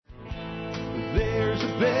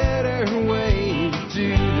there's a better way to do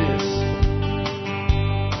this.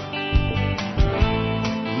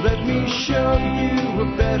 Let me show you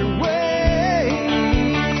a better way.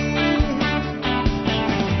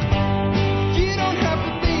 You don't have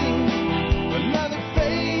to be another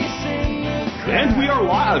face in the crowd. And we are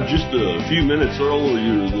live just a few minutes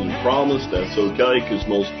earlier than promised. That's okay, because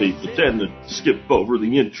most people tend to skip over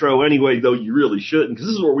the intro anyway, though you really shouldn't, because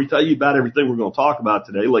this is where we tell you about everything we're going to talk about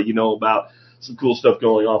today, let you know about some cool stuff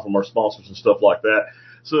going on from our sponsors and stuff like that.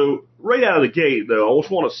 So right out of the gate, though, I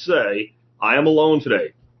just want to say I am alone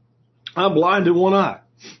today. I'm blind in one eye.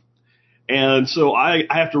 And so I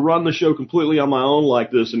have to run the show completely on my own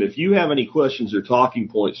like this. And if you have any questions or talking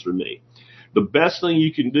points for me, the best thing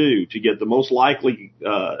you can do to get the most likely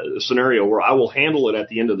scenario where I will handle it at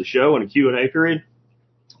the end of the show in a Q&A period,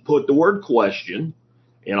 put the word question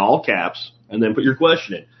in all caps and then put your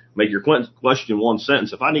question in. Make your question one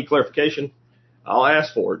sentence. If I need clarification, I'll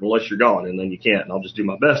ask for it unless you're gone, and then you can't, and I'll just do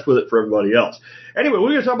my best with it for everybody else. Anyway, what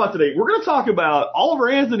we're going to talk about today, we're going to talk about Oliver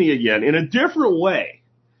Anthony again in a different way.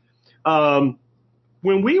 When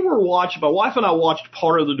we were watching, my wife and I watched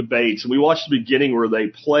part of the debates, and we watched the beginning where they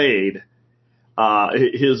played a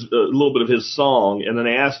little bit of his song, and then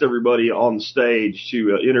they asked everybody on the stage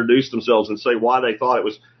to introduce themselves and say why they thought it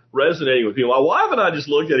was resonating with people. My wife and I just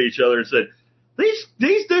looked at each other and said,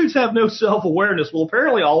 These dudes have no self-awareness. Well,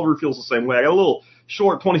 apparently Oliver feels the same way. I got a little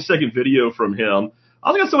short 20-second video from him.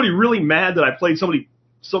 I got somebody really mad that I played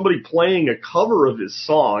somebody playing a cover of his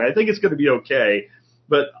song. I think it's going to be okay.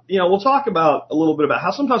 But, we'll talk about a little bit about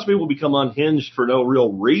how sometimes people become unhinged for no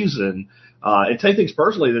real reason and take things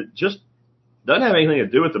personally that just doesn't have anything to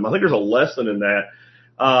do with them. I think there's a lesson in that.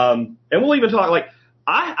 And we'll even talk,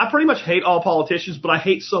 I pretty much hate all politicians, but I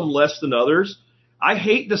hate some less than others. I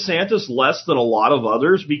hate DeSantis less than a lot of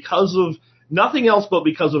others because of nothing else but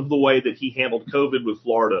because of the way that he handled COVID with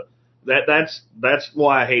Florida. That's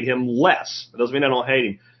why I hate him less. It doesn't mean I don't hate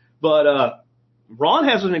him. But Ron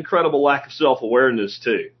has an incredible lack of self-awareness,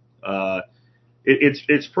 too.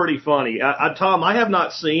 It's pretty funny. Tom, I have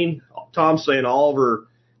not seen Tom saying Oliver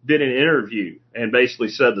did an interview and basically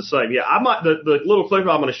said the same. Yeah, the little clip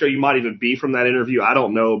I'm going to show you might even be from that interview. I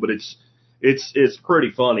don't know, but it's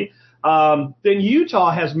pretty funny. Then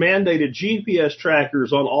Utah has mandated GPS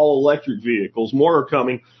trackers on all electric vehicles. More are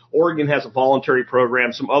coming. Oregon has a voluntary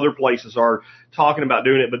program. Some other places are talking about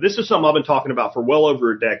doing it. But this is something I've been talking about for well over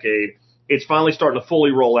a decade. It's finally starting to fully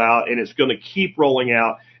roll out, and it's going to keep rolling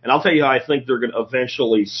out. And I'll tell you how I think they're going to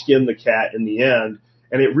eventually skin the cat in the end.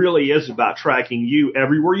 And it really is about tracking you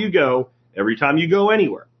everywhere you go, every time you go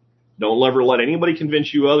anywhere. Don't ever let anybody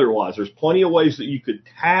convince you otherwise. There's plenty of ways that you could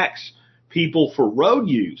tax people for road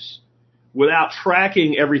use without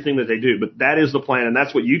tracking everything that they do. But that is the plan, and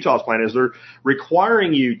that's what Utah's plan is. They're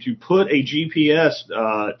requiring you to put a GPS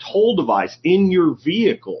toll device in your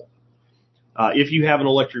vehicle if you have an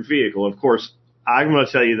electric vehicle. Of course, I'm going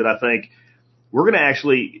to tell you that I think we're going to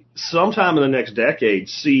actually, sometime in the next decade,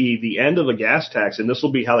 see the end of the gas tax, and this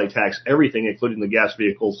will be how they tax everything, including the gas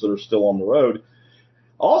vehicles that are still on the road.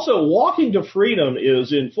 Also, walking to freedom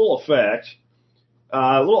is in full effect.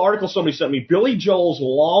 A little article somebody sent me. Billy Joel's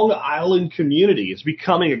Long Island community is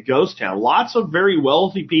becoming a ghost town. Lots of very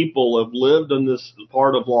wealthy people have lived in this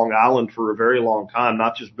part of Long Island for a very long time,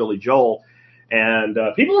 not just Billy Joel. And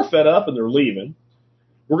people are fed up and they're leaving.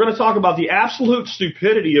 We're going to talk about the absolute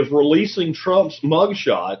stupidity of releasing Trump's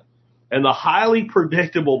mugshot and the highly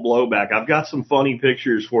predictable blowback. I've got some funny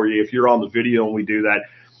pictures for you if you're on the video and we do that.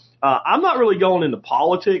 I'm not really going into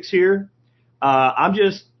politics here. I'm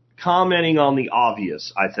just commenting on the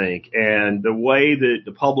obvious, I think, and the way that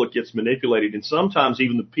the public gets manipulated. And sometimes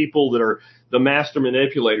even the people that are the master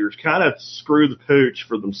manipulators kind of screw the pooch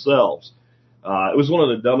for themselves. It was one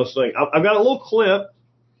of the dumbest things. I've got a little clip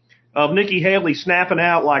of Nikki Haley snapping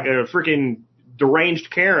out like a freaking deranged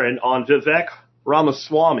Karen on Vivek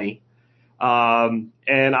Ramaswamy. And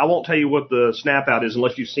I won't tell you what the snap out is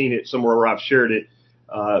unless you've seen it somewhere where I've shared it.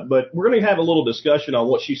 But we're going to have a little discussion on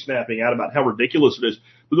what she's snapping out about, how ridiculous it is.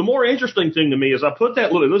 But the more interesting thing to me is I put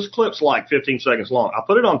that this clip's like 15 seconds long. I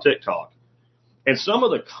put it on TikTok. And some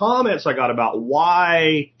of the comments I got about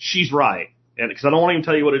why she's right, and because I don't want to even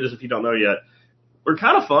tell you what it is if you don't know yet, are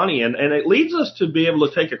kind of funny. And it leads us to be able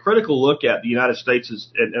to take a critical look at the United States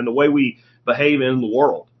and the way we behave in the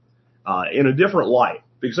world in a different light.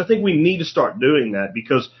 Because I think we need to start doing that,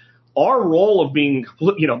 because our role of being,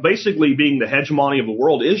 basically being the hegemony of the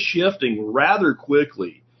world is shifting rather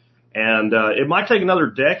quickly. And it might take another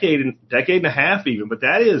decade and a half even, but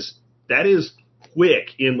that is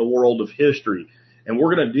quick in the world of history. And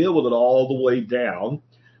we're going to deal with it all the way down.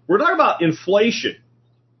 We're talking about inflation.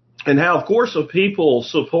 and how, of course, of people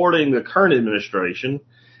supporting the current administration.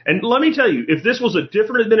 And let me tell you, if this was a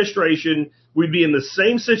different administration, we'd be in the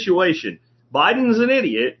same situation. Biden's an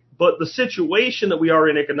idiot, but the situation that we are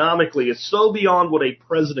in economically is so beyond what a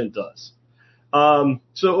president does.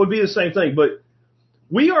 So it would be the same thing. But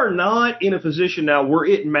we are not in a position now where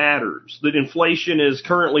it matters that inflation is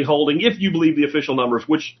currently holding, if you believe the official numbers,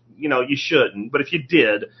 which, you shouldn't. But if you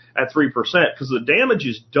did, at 3%, because the damage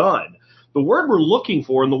is done. The word we're looking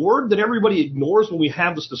for, and the word that everybody ignores when we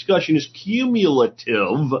have this discussion, is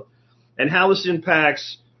cumulative, and how this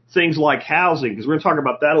impacts things like housing, because we're going to talk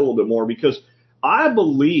about that a little bit more, because I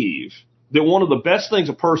believe that one of the best things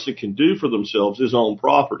a person can do for themselves is own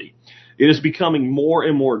property. It is becoming more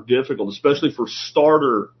and more difficult, especially for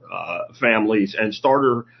starter families and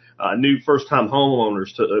starter new first-time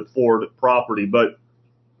homeowners to afford property. But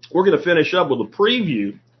we're going to finish up with a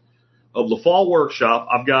preview of the fall workshop.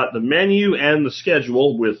 I've got the menu and the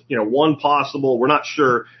schedule with, one possible. We're not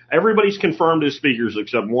sure. Everybody's confirmed as speakers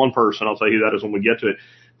except one person. I'll tell you who that is when we get to it.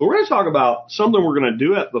 But we're going to talk about something we're going to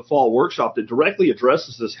do at the fall workshop that directly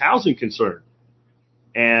addresses this housing concern.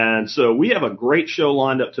 And so we have a great show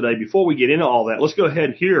lined up today. Before we get into all that, let's go ahead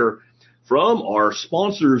and hear from our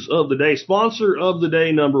sponsors of the day. Sponsor of the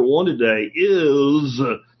day number one today is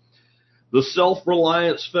the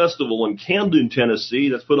Self-Reliance Festival in Camden, Tennessee.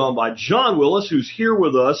 That's put on by John Willis, who's here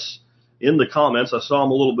with us in the comments. I saw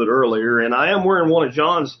him a little bit earlier, and I am wearing one of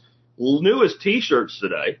John's newest T-shirts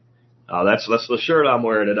today. That's the shirt I'm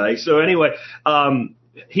wearing today. So anyway,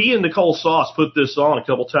 he and Nicole Sauce put this on a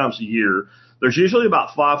couple times a year. There's usually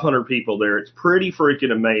about 500 people there. It's pretty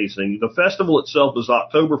freaking amazing. The festival itself is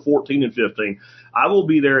October 14 and 15. I will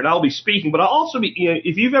be there, and I'll be speaking, but I'll also be,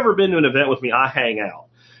 if you've ever been to an event with me, I hang out.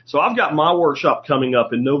 So I've got my workshop coming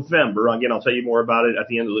up in November. Again, I'll tell you more about it at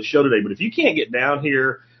the end of the show today. But if you can't get down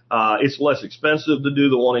here, it's less expensive to do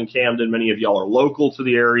the one in Camden. Many of y'all are local to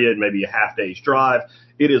the area, and maybe a half day's drive.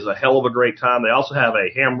 It is a hell of a great time. They also have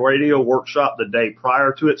a ham radio workshop the day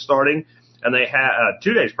prior to it starting, and they have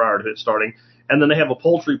 2 days prior to it starting. And then they have a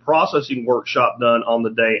poultry processing workshop done on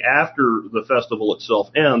the day after the festival itself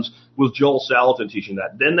ends with Joel Salatin teaching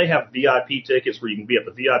that. Then they have VIP tickets where you can be at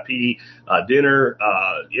the VIP dinner,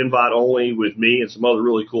 invite only with me and some other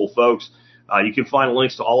really cool folks. You can find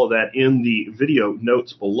links to all of that in the video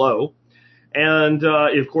notes below. And,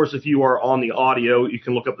 of course, if you are on the audio, you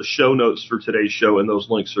can look up the show notes for today's show, and those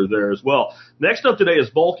links are there as well. Next up today is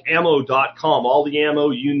bulkammo.com. All the ammo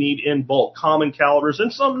you need in bulk, common calibers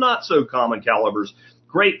and some not so common calibers.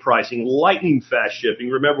 Great pricing, lightning fast shipping.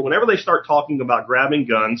 Remember, whenever they start talking about grabbing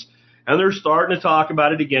guns, and they're starting to talk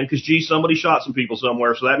about it again because, somebody shot some people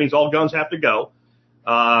somewhere, so that means all guns have to go.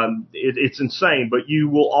 It's insane, but you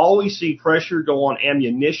will always see pressure go on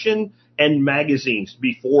ammunition and magazines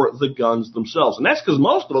before the guns themselves. And that's because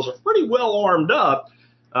most of us are pretty well armed up,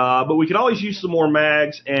 but we can always use some more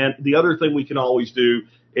mags. And the other thing we can always do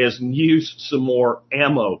is use some more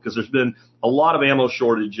ammo, because there's been a lot of ammo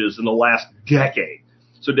shortages in the last decade.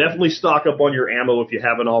 So definitely stock up on your ammo if you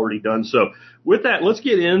haven't already done so. With that, let's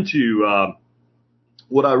get into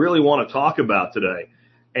what I really want to talk about today.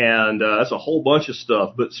 And that's a whole bunch of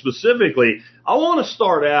stuff. But specifically, I want to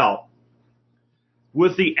start out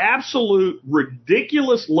with the absolute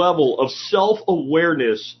ridiculous level of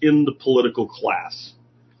self-awareness in the political class.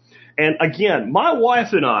 And again, my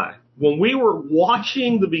wife and I, when we were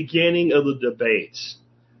watching the beginning of the debates,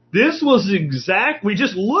 this was we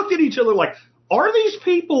just looked at each other like, are these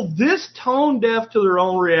people this tone deaf to their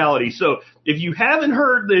own reality? So if you haven't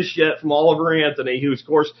heard this yet from Oliver Anthony, who is, of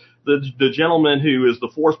course, the gentleman who is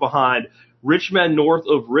the force behind Rich Men North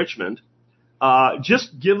of Richmond,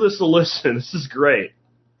 just give this a listen. This is great.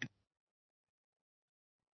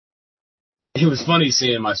 It was funny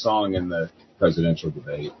seeing my song in the presidential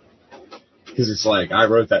debate, because it's like I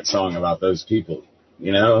wrote that song about those people,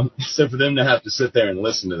 So for them to have to sit there and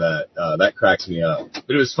listen to that, that cracks me up.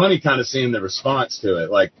 But it was funny kind of seeing the response to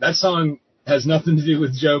it. Like, that song has nothing to do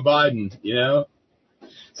with Joe Biden,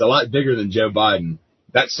 It's a lot bigger than Joe Biden.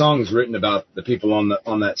 That song is written about the people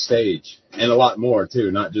on that stage, and a lot more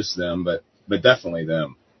too, not just them, but definitely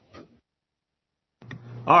them.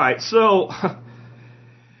 All right, so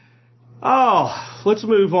let's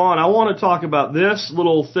move on. I want to talk about this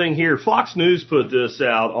little thing here. Fox News put this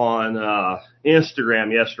out on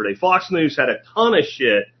Instagram yesterday. Fox News had a ton of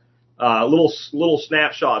shit, little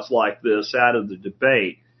snapshots like this out of the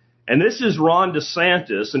debate. And this is Ron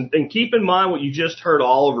DeSantis, and keep in mind what you just heard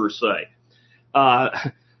Oliver say.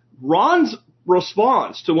 Ron's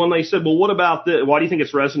response to when they said, well, what about this? Why do you think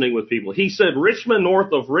it's resonating with people? He said, Richmond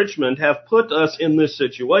North of Richmond have put us in this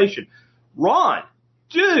situation. Ron,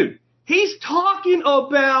 dude, He's talking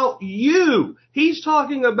about you. He's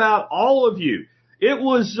talking about all of you. It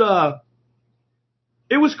was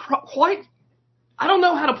quite, I don't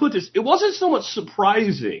know how to put this. It wasn't so much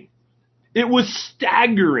surprising. It was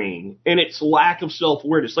staggering in its lack of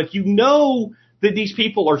self-awareness. Like, you know that these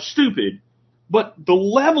people are stupid, but the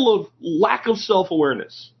level of lack of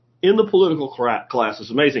self-awareness in the political class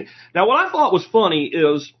is amazing. Now, what I thought was funny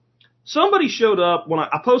is somebody showed up when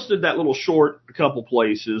I posted that little short a couple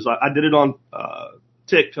places. I did it on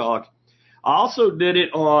TikTok. I also did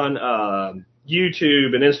it on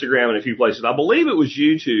YouTube and Instagram and a few places. I believe it was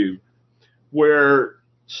YouTube, where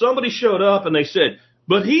somebody showed up and they said,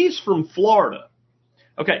 but he's from Florida.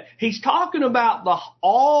 Okay, he's talking about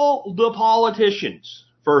all the politicians,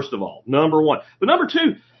 first of all, number one. But number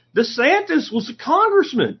two, DeSantis was a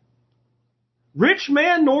congressman. Rich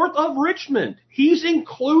man north of Richmond. He's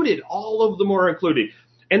included. All of them are included.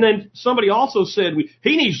 And then somebody also said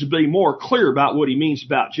he needs to be more clear about what he means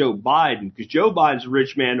about Joe Biden, because Joe Biden's a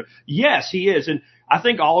rich man. Yes, he is. And I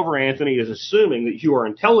think Oliver Anthony is assuming that you are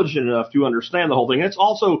intelligent enough to understand the whole thing. It's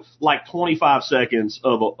also like 25 seconds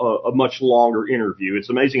of a much longer interview. It's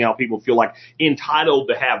amazing how people feel like entitled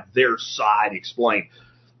to have their side explained.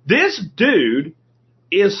 This dude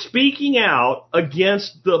is speaking out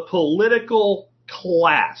against the political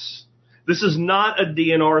class. This is not a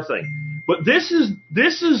DNR thing, but this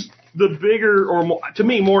is the bigger, or more, to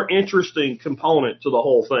me, more interesting component to the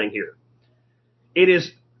whole thing here. It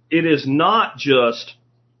is not just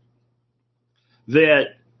that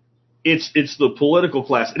it's the political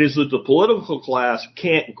class. It is that the political class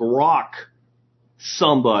can't grok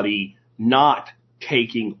somebody not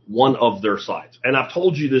taking one of their sides. And I've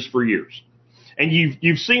told you this for years. And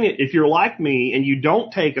you've seen it if you're like me and you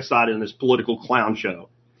don't take a side in this political clown show.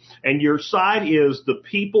 And your side is the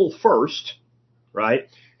people first, right?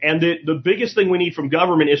 And the biggest thing we need from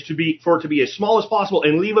government is for it to be as small as possible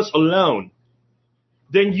and leave us alone.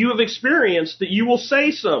 Then you have experienced that you will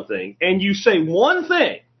say something and you say one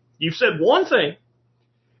thing. You've said one thing,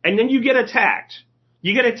 and then you get attacked.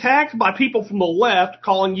 You get attacked by people from the left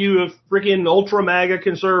calling you a freaking ultra MAGA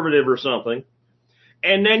conservative or something.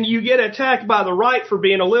 And then you get attacked by the right for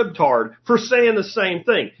being a libtard for saying the same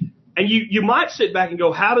thing. And you might sit back and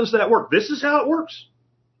go, how does that work? This is how it works.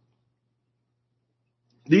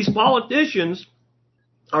 These politicians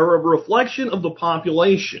are a reflection of the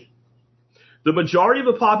population. The majority of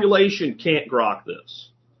the population can't grok this.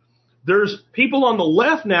 There's people on the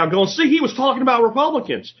left now going, see, he was talking about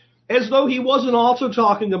Republicans, as though he wasn't also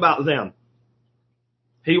talking about them.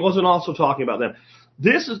 He wasn't also talking about them.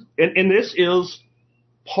 This is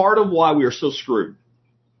part of why we are so screwed.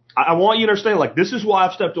 I want you to understand, like, this is why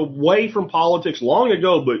I've stepped away from politics long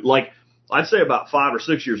ago, but like, I'd say about 5 or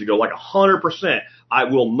 6 years ago, like 100%, I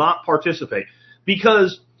will not participate,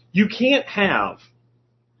 because you can't have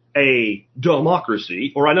a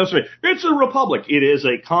democracy, or I know somebody, it's a republic. It is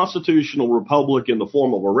a constitutional republic in the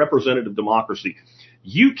form of a representative democracy.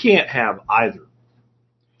 You can't have either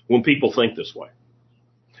when people think this way.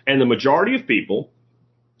 And the majority of people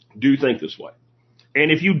do think this way. And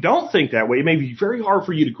if you don't think that way, it may be very hard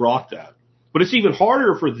for you to grok that. But it's even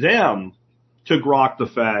harder for them to grok the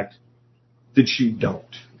fact that you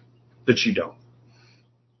don't. That you don't.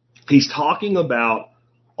 He's talking about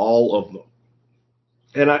all of them.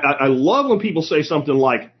 And I love when people say something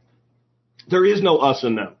like, there is no us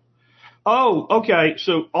and them. Oh, okay,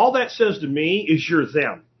 so all that says to me is you're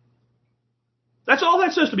them. That's all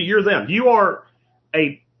that says to me, you're them. You are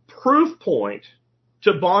a proof point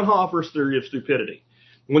to Bonhoeffer's theory of stupidity.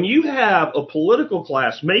 When you have a political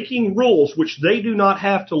class making rules which they do not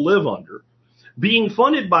have to live under, being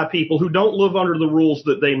funded by people who don't live under the rules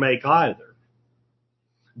that they make either,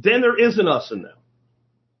 then there is an us and them.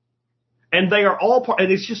 And they are all part, and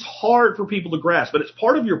it's just hard for people to grasp, but it's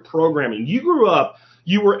part of your programming. You grew up,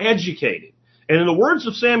 you were educated. And in the words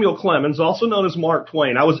of Samuel Clemens, also known as Mark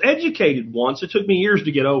Twain, I was educated once. It took me years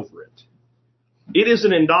to get over it. It is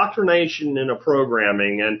an indoctrination in a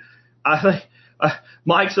programming. And I think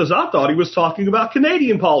Mike says, I thought he was talking about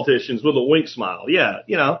Canadian politicians with a wink smile. Yeah,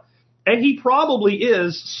 you know, and he probably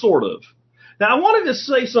is, sort of. Now, I wanted to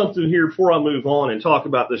say something here before I move on and talk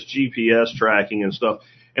about this GPS tracking and stuff.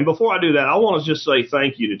 And before I do that, I want to just say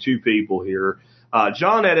thank you to two people here.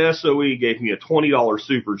 John at SOE gave me a $20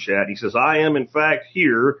 super chat. He says, I am in fact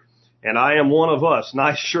here, and I am one of us.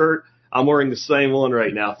 Nice shirt. I'm wearing the same one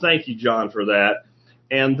right now. Thank you, John, for that.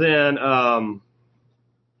 And then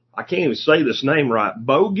I can't even say this name right.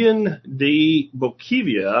 Bogan D.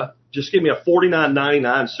 Bokivia just gave me a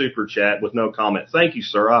 $49.99 super chat with no comment. Thank you,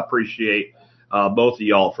 sir. I appreciate both of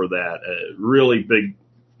y'all for that. Really big,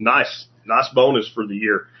 nice bonus for the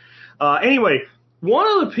year. Anyway, one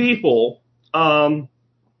of the people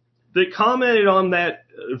that commented on that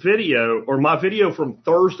video, or my video from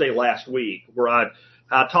Thursday last week, where I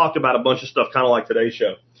talked about a bunch of stuff kind of like today's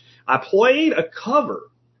show, I played a cover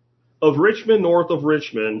of Richmond North of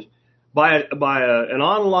Richmond by an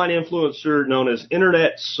online influencer known as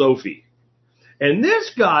Internet Sophie. And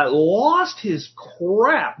this guy lost his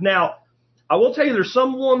crap. Now, I will tell you, there's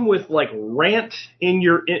someone with like rant in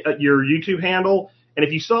your YouTube handle, and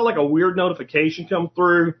if you saw like a weird notification come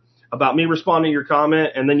through about me responding to your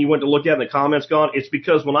comment, and then you went to look at it and the comment's gone, it's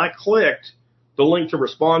because when I clicked the link to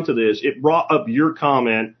respond to this, it brought up your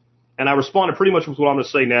comment, and I responded pretty much with what I'm going to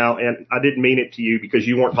say now, and I didn't mean it to you because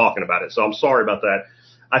you weren't talking about it, so I'm sorry about that.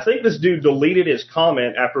 I think this dude deleted his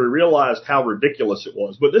comment after he realized how ridiculous it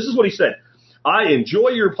was, but this is what he said. I enjoy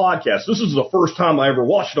your podcast. This is the first time I ever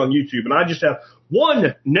watched it on YouTube, and I just have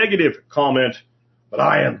one negative comment, but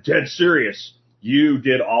I am dead serious. You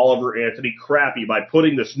did Oliver Anthony crappy by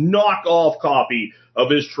putting this knockoff copy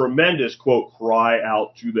of his tremendous, quote, cry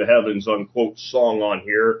out to the heavens, unquote, song on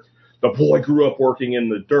here. The boy grew up working in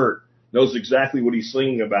the dirt, knows exactly what he's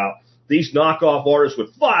singing about. These knockoff artists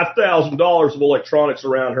with $5,000 of electronics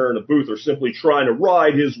around her in the booth are simply trying to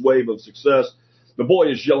ride his wave of success. The boy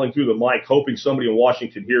is yelling through the mic, hoping somebody in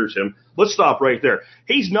Washington hears him. Let's stop right there.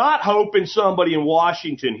 He's not hoping somebody in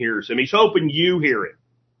Washington hears him. He's hoping you hear it.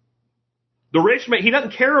 The rich man, he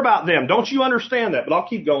doesn't care about them. Don't you understand that? But I'll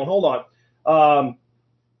keep going. Hold on.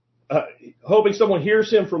 Hoping someone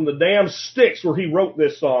hears him from the damn sticks where he wrote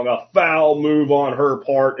this song. A foul move on her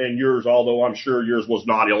part and yours, although I'm sure yours was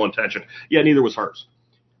not ill-intentioned. Yeah, neither was hers.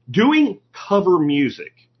 Doing cover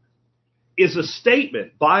music is a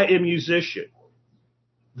statement by a musician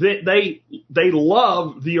that they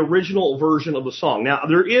love the original version of the song. Now,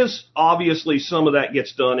 there is obviously some of that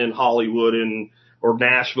gets done in Hollywood or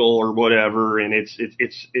Nashville or whatever, and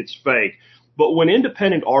it's fake. But when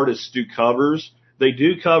independent artists do covers, they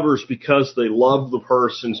do covers because they love the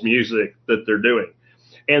person's music that they're doing.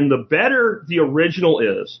 And the better the original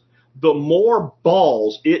is, the more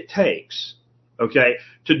balls it takes, okay,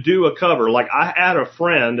 to do a cover. Like I had a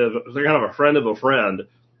friend of a friend of a friend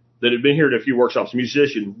that had been here at a few workshops, a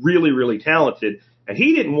musician, really, really talented, and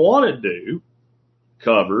he didn't want to do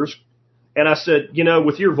covers. And I said,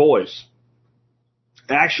 with your voice,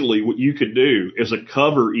 actually what you could do is a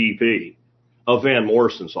cover EP of Van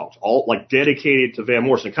Morrison songs, all like dedicated to Van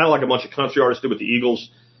Morrison, kind of like a bunch of country artists did with the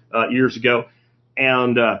Eagles years ago.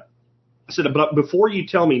 And I said, but before you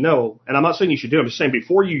tell me no, and I'm not saying you should do it, I'm just saying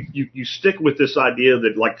before you stick with this idea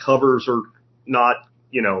that like covers are not,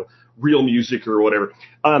 real music or whatever,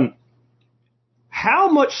 how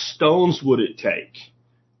much stones would it take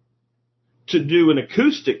to do an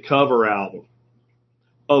acoustic cover album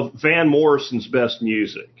of Van Morrison's best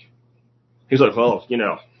music? He's like, I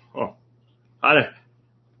didn't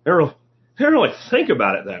really think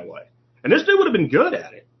about it that way. And this dude would have been good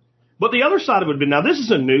at it. But the other side of it would have been, now this is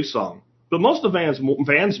a new song, but most of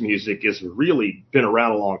Van's music has really been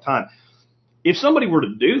around a long time. If somebody were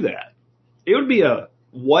to do that, it would be a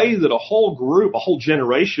way that a whole group, a whole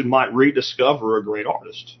generation might rediscover a great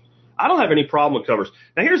artist. I don't have any problem with covers.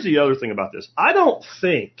 Now here's the other thing about this. I don't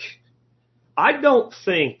think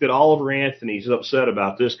that Oliver Anthony's upset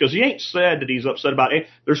about this, because he ain't said that he's upset about it.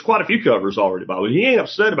 There's quite a few covers already about it. He ain't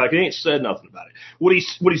upset about it. He ain't said nothing about it. What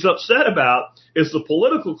he's upset about is the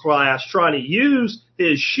political class trying to use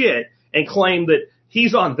his shit and claim that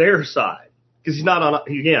he's on their side. Because he's not on,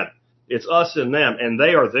 again, it's us and them, and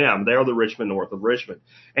they are them. They are the Richmond North of Richmond.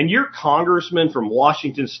 And your congressman from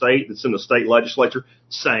Washington State that's in the state legislature,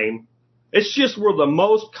 same. It's just where the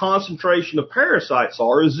most concentration of parasites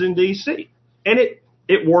are is in D.C., and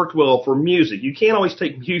it worked well for music. You can't always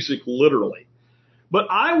take music literally. But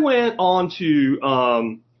I went on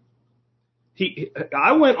to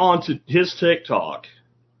his TikTok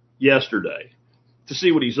yesterday to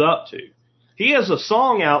see what he's up to. He has a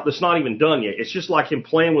song out that's not even done yet. It's just like him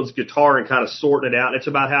playing with his guitar and kind of sorting it out. It's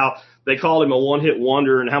about how they called him a one-hit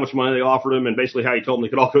wonder and how much money they offered him and basically how he told them they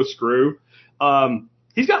could all go screw.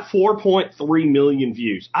 He's got 4.3 million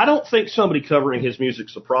views. I don't think somebody covering his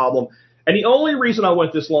music's a problem. And the only reason I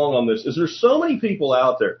went this long on this is there's so many people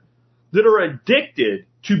out there that are addicted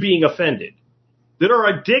to being offended, that are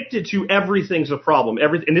addicted to everything's a problem.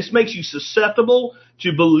 And this makes you susceptible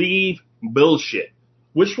to believe bullshit,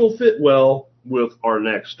 which will fit well with our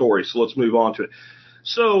next story. So let's move on to it.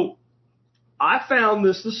 So I found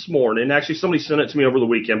this morning. Actually, somebody sent it to me over the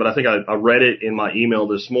weekend, but I think I read it in my email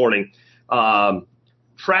this morning.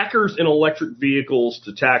 Trackers in electric vehicles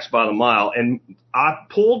to tax by the mile. And I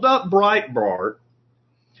pulled up Breitbart,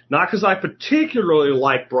 not because I particularly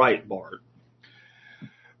like Breitbart,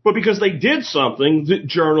 but because they did something that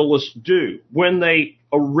journalists do. When they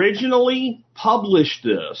originally published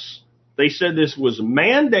this, they said this was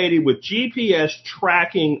mandated with GPS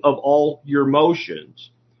tracking of all your motions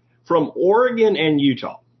from Oregon and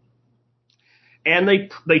Utah. And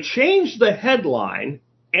they changed the headline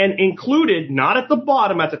and included, not at the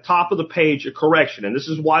bottom, at the top of the page, a correction. And this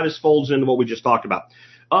is why this folds into what we just talked about.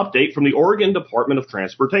 Update from the Oregon Department of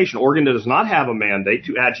Transportation. Oregon does not have a mandate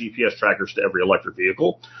to add GPS trackers to every electric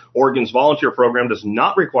vehicle. Oregon's volunteer program does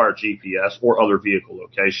not require GPS or other vehicle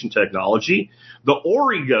location technology. The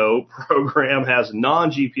Origo program has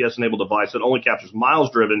non-GPS enabled device that only captures miles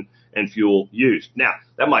driven and fuel used. Now,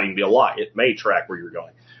 that might even be a lie. It may track where you're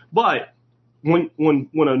going. But when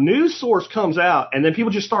a news source comes out and then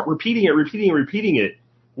people just start repeating it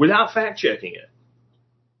without fact checking it,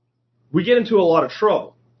 we get into a lot of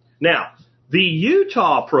trouble. Now, the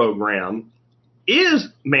Utah program is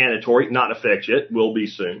mandatory, not in effect yet, will be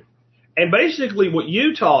soon. And basically what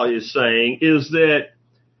Utah is saying is that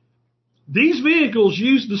these vehicles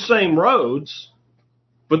use the same roads,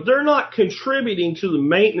 but they're not contributing to the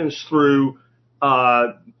maintenance through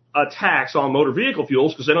a tax on motor vehicle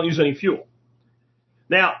fuels because they don't use any fuel.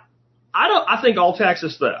 Now, I think all tax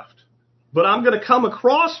is theft, but I'm going to come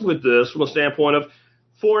across with this from a standpoint of,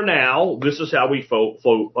 for now, this is how we fund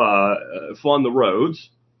the roads.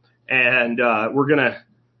 And we're going to,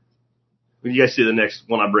 when you guys see the next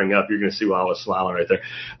one I bring up, you're going to see why I was smiling right there.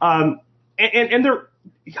 And they're,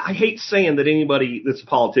 I hate saying that anybody that's a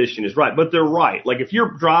politician is right, but they're right. Like if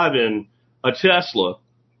you're driving a Tesla,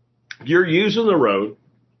 you're using the road,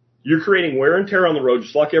 you're creating wear and tear on the road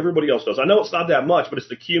just like everybody else does. I know it's not that much, but it's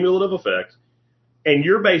the cumulative effect. And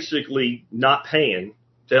you're basically not paying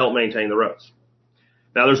to help maintain the roads.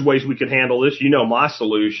 Now, there's ways we could handle this. You know my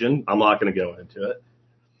solution. I'm not going to go into it.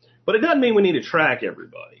 But it doesn't mean we need to track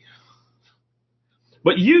everybody.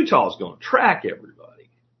 But Utah's going to track everybody.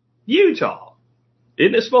 Utah.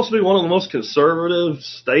 Isn't it supposed to be one of the most conservative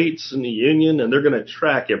states in the union? And they're going to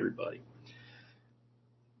track everybody.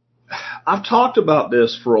 I've talked about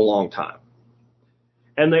this for a long time.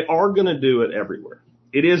 And they are going to do it everywhere.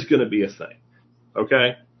 It is going to be a thing.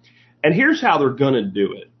 Okay? And here's how they're going to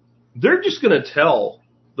do it. They're just going to tell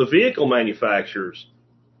the vehicle manufacturers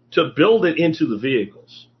to build it into the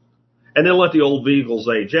vehicles. And they'll let the old vehicles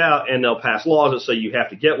age out, and they'll pass laws that say you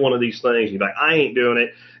have to get one of these things. And you're like, I ain't doing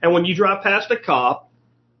it. And when you drive past a cop,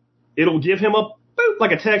 it'll give him a boop,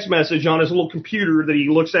 like a text message on his little computer that he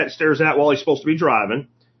looks at and stares at while he's supposed to be driving.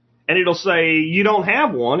 And it'll say, you don't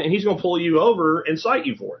have one, and he's going to pull you over and cite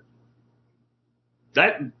you for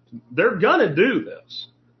it. They're going to do this.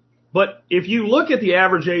 But if you look at the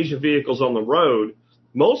average age of vehicles on the road,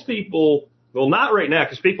 most people, well, not right now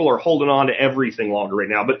because people are holding on to everything longer right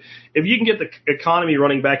now. But if you can get the economy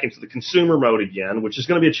running back into the consumer mode again, which is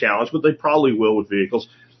going to be a challenge, but they probably will with vehicles,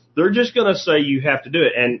 they're just going to say you have to do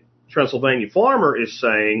it. And Transylvania Farmer is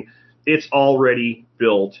saying it's already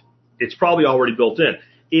built. It's probably already built in.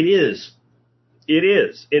 It is. It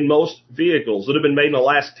is in most vehicles that have been made in the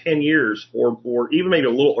last 10 years or even maybe a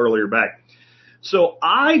little earlier back. So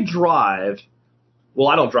I don't drive,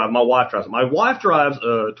 my wife drives it. My wife drives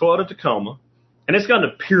a Toyota Tacoma, and it's got an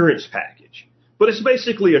appearance package. But it's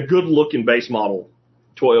basically a good-looking base model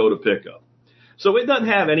Toyota pickup. So it doesn't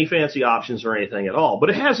have any fancy options or anything at all. But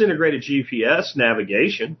it has integrated GPS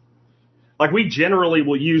navigation. Like we generally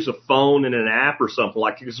will use a phone and an app or something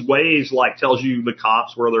like because Waze like tells you the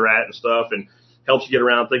cops where they're at and stuff and helps you get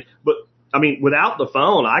around things. But, I mean, without the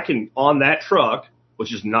phone, I can, on that truck,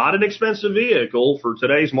 which is not an expensive vehicle for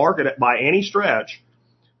today's market by any stretch.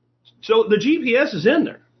 So the GPS is in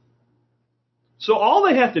there. So all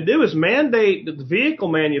they have to do is mandate that the vehicle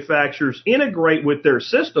manufacturers integrate with their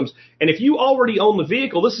systems. And if you already own the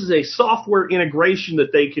vehicle, this is a software integration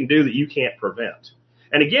that they can do that you can't prevent.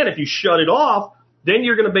 And again, if you shut it off, then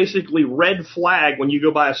you're going to basically red flag when you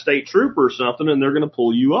go by a state trooper or something, and they're going to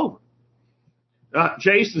pull you over.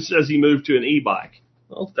 Jason says he moved to an e-bike.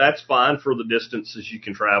 Well, that's fine for the distances you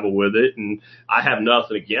can travel with it, and I have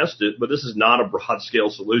nothing against it, but this is not a broad-scale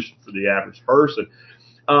solution for the average person.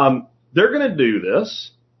 They're going to do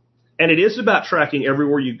this, and it is about tracking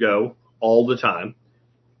everywhere you go all the time,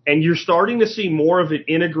 and you're starting to see more of it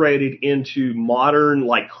integrated into modern,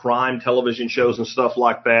 like, crime television shows and stuff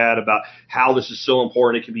like that about how this is so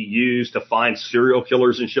important. It can be used to find serial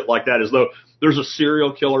killers and shit like that, as though there's a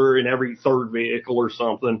serial killer in every third vehicle or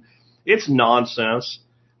something. It's nonsense.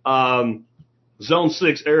 Zone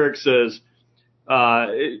 6, Eric says,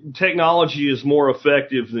 technology is more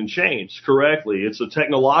effective than change. Correctly. It's a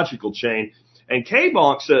technological chain. And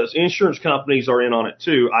K-Bonk says insurance companies are in on it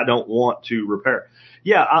too. I don't want to repair.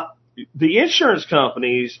 Yeah, the insurance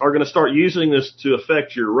companies are going to start using this to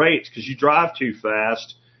affect your rates because you drive too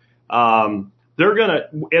fast. They're going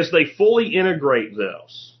to, as they fully integrate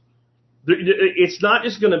this, it's not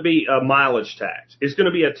just going to be a mileage tax. It's going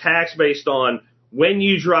to be a tax based on when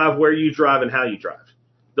you drive, where you drive, and how you drive.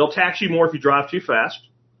 They'll tax you more if you drive too fast,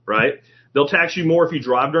 right? They'll tax you more if you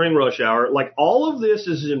drive during rush hour. Like, all of this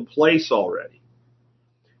is in place already.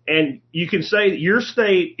 And you can say that your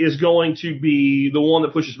state is going to be the one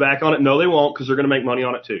that pushes back on it. No, they won't, because they're going to make money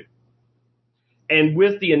on it too. And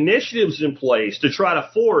with the initiatives in place to try to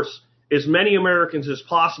force as many Americans as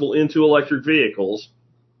possible into electric vehicles,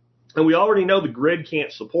 and we already know the grid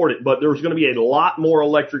can't support it, but there's going to be a lot more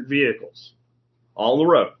electric vehicles on the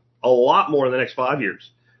road, a lot more in the next 5 years.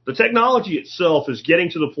 The technology itself is getting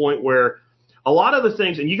to the point where a lot of the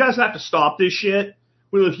things, and you guys have to stop this shit.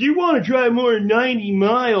 Well, if you want to drive more than 90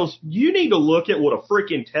 miles, you need to look at what a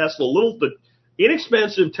freaking Tesla, the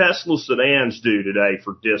inexpensive Tesla sedans do today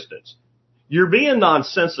for distance. You're being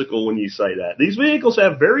nonsensical when you say that. These vehicles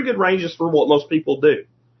have very good ranges for what most people do.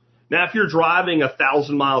 Now, if you're driving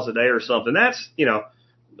 1,000 miles a day or something, that's,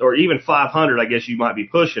 or even 500, I guess you might be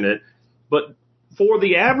pushing it. But for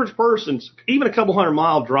the average person, even a couple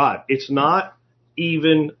 100-mile drive, it's not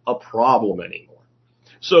even a problem anymore.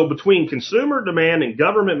 So between consumer demand and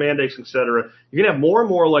government mandates, et cetera, you're going to have more and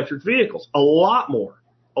more electric vehicles, a lot more.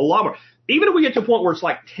 Even if we get to a point where it's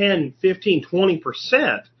like 10, 15,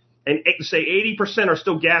 20%, and say 80% are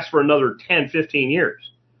still gas for another 10, 15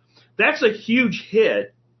 years, that's a huge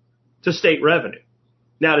hit to state revenue.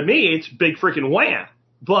 Now, to me, it's big freaking wham.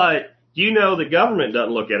 But the government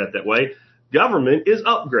doesn't look at it that way. Government is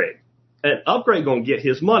upgrade. And upgrade going to get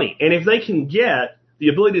his money. And if they can get the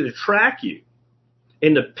ability to track you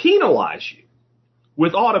and to penalize you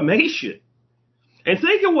with automation, and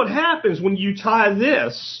think of what happens when you tie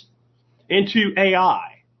this into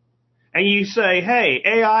AI, and you say, hey,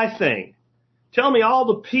 AI thing, tell me all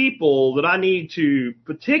the people that I need to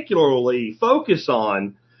particularly focus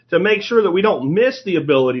on to make sure that we don't miss the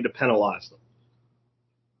ability to penalize them.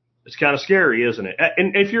 It's kind of scary, isn't it?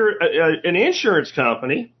 And if you're an insurance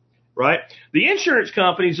company, right, the insurance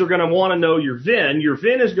companies are going to want to know your VIN. Your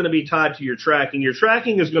VIN is going to be tied to your tracking. Your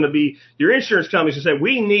tracking is going to be your insurance companies to say,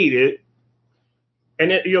 we need it.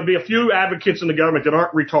 And there'll be a few advocates in the government that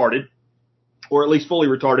aren't retarded, or at least fully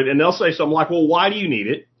retarded, and they'll say something like, well, why do you need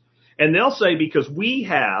it? And they'll say, because we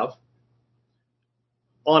have,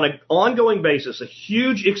 on an ongoing basis, a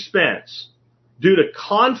huge expense due to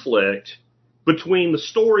conflict between the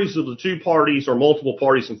stories of the two parties or multiple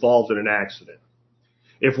parties involved in an accident.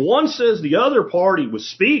 If one says the other party was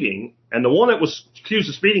speeding and the one that was accused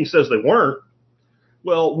of speeding says they weren't,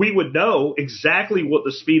 well, we would know exactly what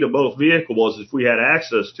the speed of both vehicles was if we had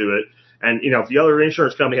access to it. And, if the other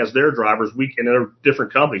insurance company has their drivers, and they're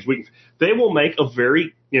different companies, they will make a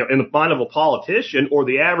very, in the mind of a politician or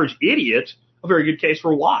the average idiot, a very good case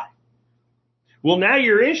for why. Well, now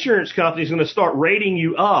your insurance company is going to start rating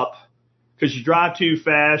you up because you drive too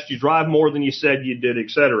fast, you drive more than you said you did,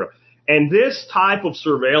 et cetera. And this type of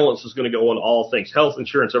surveillance is going to go on all things, health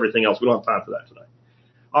insurance, everything else. We don't have time for that today.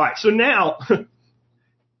 All right, so now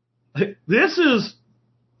this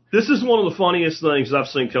is one of the funniest things I've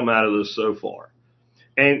seen come out of this so far.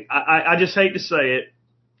 And I just hate to say it.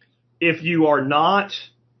 If you are not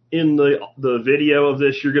in the video of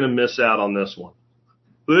this, you're going to miss out on this one.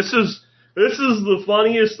 This is the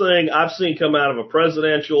funniest thing I've seen come out of a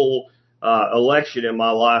presidential election in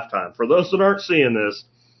my lifetime. For those that aren't seeing this,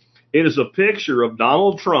 it is a picture of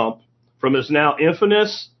Donald Trump from his now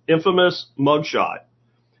infamous mugshot,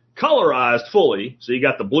 colorized fully, so you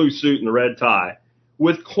got the blue suit and the red tie,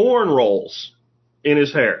 with cornrows in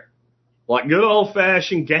his hair, like good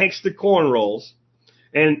old-fashioned gangster cornrows.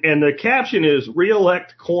 And the caption is,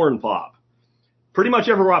 "Reelect Corn Pop." Pretty much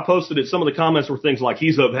everywhere I posted it, some of the comments were things like,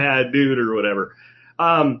 he's a bad dude or whatever.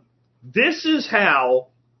 This is how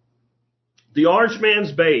the Orange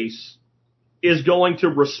Man's base is going to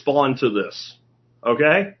respond to this,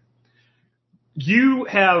 okay? You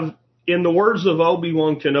have, in the words of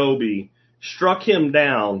Obi-Wan Kenobi, struck him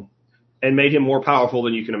down and made him more powerful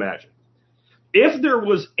than you can imagine. If there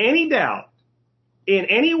was any doubt in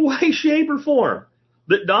any way, shape, or form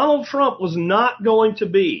that Donald Trump was not going to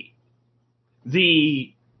be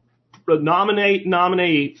the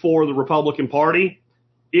nominee for the Republican Party,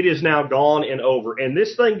 it is now gone and over. And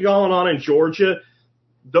this thing going on in Georgia,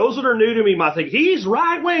 those that are new to me might think, he's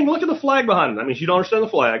right-wing. Look at the flag behind him. That means you don't understand the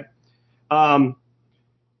flag.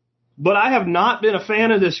 But I have not been a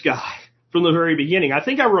fan of this guy from the very beginning. I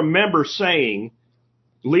think I remember saying,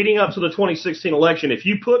 leading up to the 2016 election, if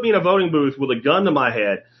you put me in a voting booth with a gun to my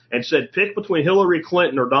head and said, pick between Hillary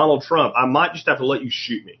Clinton or Donald Trump, I might just have to let you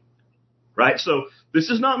shoot me. Right? So this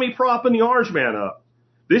is not me propping the orange man up.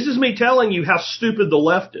 This is me telling you how stupid the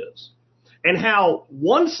left is and how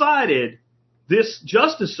one-sided this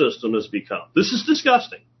justice system has become. This is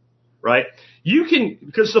disgusting, right?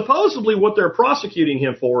 Because supposedly what they're prosecuting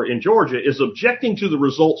him for in Georgia is objecting to the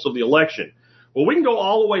results of the election. Well, we can go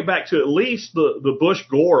all the way back to at least the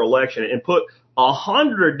Bush-Gore election and put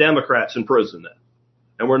 100 Democrats in prison then.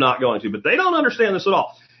 And we're not going to. But they don't understand this at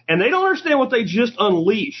all. And they don't understand what they just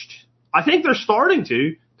unleashed. I think they're starting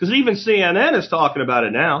to, because even CNN is talking about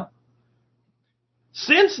it now.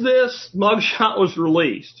 Since this mugshot was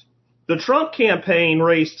released, the Trump campaign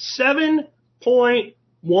raised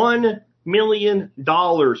 $7.1 million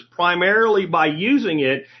primarily by using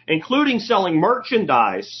it, including selling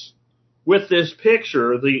merchandise with this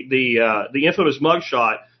picture, the infamous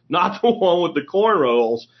mugshot, not the one with the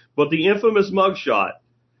cornrows, but the infamous mugshot.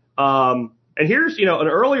 And here's, an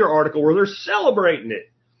earlier article where they're celebrating it.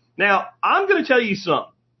 Now, I'm going to tell you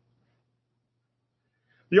something.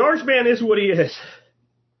 The orange man is what he is.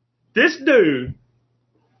 This dude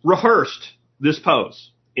rehearsed this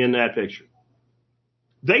pose in that picture.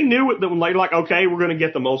 They knew it when they were like, okay, we're going to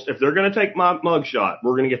get the most. If they're going to take my mugshot,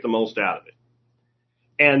 we're going to get the most out of it.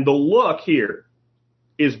 And the look here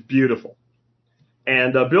is beautiful.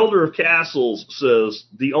 And Builder of Castles says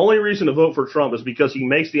the only reason to vote for Trump is because he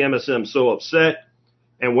makes the MSM so upset.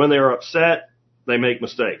 And when they're upset, they make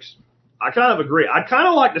mistakes. I kind of agree. I'd kind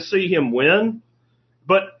of like to see him win,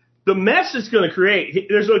 but the mess it's going to create,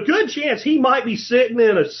 there's a good chance he might be sitting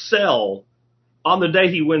in a cell on the day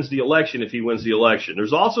he wins the election if he wins the election.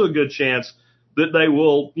 There's also a good chance that they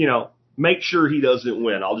will, make sure he doesn't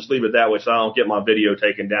win. I'll just leave it that way so I don't get my video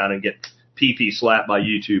taken down and get PP slapped by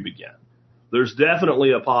YouTube again. There's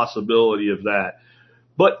definitely a possibility of that.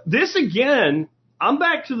 But this, again, I'm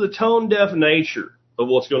back to the tone-deaf nature of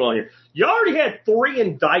what's going on here. You already had 3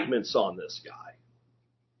 indictments on this guy.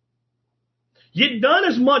 You'd done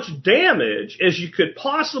as much damage as you could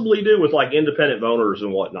possibly do with, like, independent voters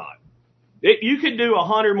and whatnot. You could do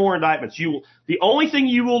 100 more indictments. The only thing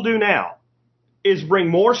you will do now is bring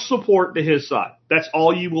more support to his side. That's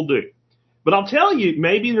all you will do. But I'll tell you,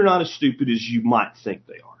 maybe they're not as stupid as you might think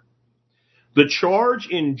they are. The charge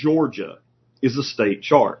in Georgia is a state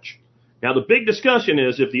charge. Now, the big discussion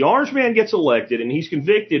is if the orange man gets elected and he's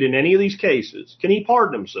convicted in any of these cases, can he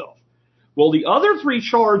pardon himself? Well, the other 3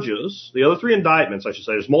 charges, the other 3 indictments, I should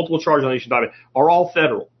say, there's multiple charges on each indictment, are all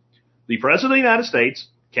federal. The President of the United States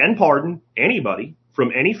can pardon anybody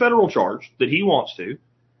from any federal charge that he wants to,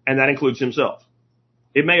 and that includes himself.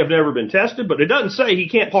 It may have never been tested, but it doesn't say he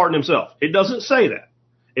can't pardon himself. It doesn't say that.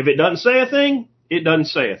 If it doesn't say a thing, it doesn't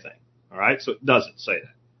say a thing. All right? So it doesn't say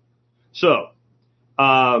that. So,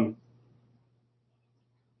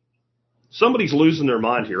 somebody's losing their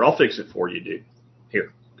mind here. I'll fix it for you, dude.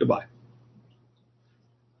 Here. Goodbye.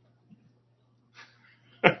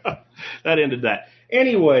 That ended that.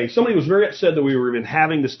 Anyway, somebody was very upset that we were even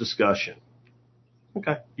having this discussion.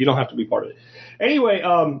 Okay. You don't have to be part of it. Anyway,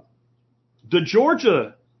 the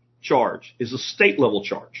Georgia charge is a state level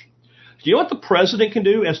charge. Do you know what the president can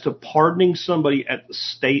do as to pardoning somebody at the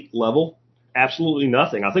state level? Absolutely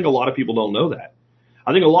nothing. I think a lot of people don't know that.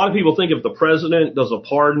 I think a lot of people think if the president does a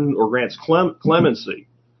pardon or grants clemency,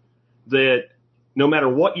 that no matter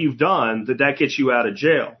what you've done, that gets you out of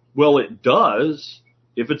jail. Well, it does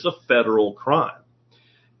if it's a federal crime.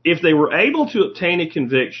 If they were able to obtain a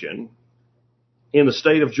conviction in the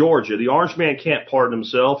state of Georgia, the orange man can't pardon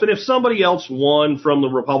himself. And if somebody else won from the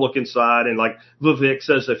Republican side, and like Vivek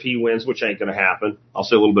says if he wins, which ain't going to happen, I'll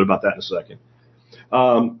say a little bit about that in a second,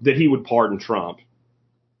 that he would pardon Trump.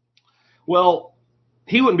 Well,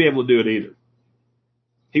 he wouldn't be able to do it either.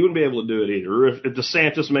 He wouldn't be able to do it either. Or if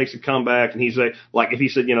DeSantis makes a comeback and he's like if he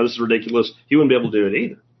said, this is ridiculous, he wouldn't be able to do it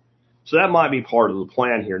either. So that might be part of the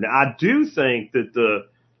plan here. Now, I do think that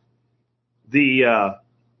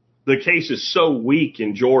the case is so weak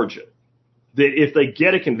in Georgia that if they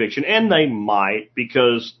get a conviction, and they might,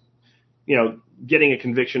 because, getting a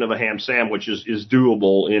conviction of a ham sandwich is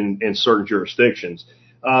doable in certain jurisdictions,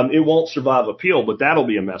 it won't survive appeal, but that'll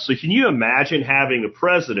be a mess. So can you imagine having a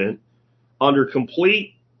president under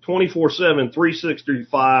complete 24/7,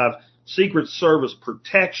 365 Secret Service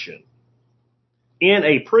protection in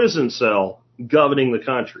a prison cell governing the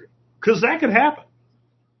country? Because that could happen.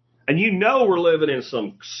 And we're living in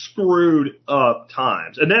some screwed up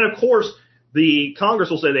times. And then, of course, the Congress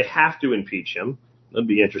will say they have to impeach him. That'd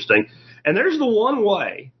be interesting. And there's the one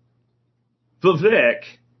way Vivek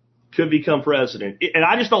could become president. And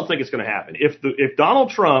I just don't think it's going to happen. If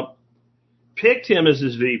Donald Trump picked him as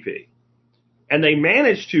his VP And they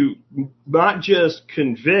managed to not just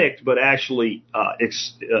convict, but actually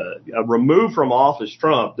remove from office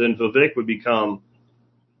Trump. Then Vivek would become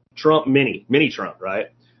Trump mini Trump, right?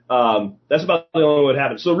 That's about the only way it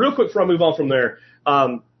happened. So real quick before I move on from there,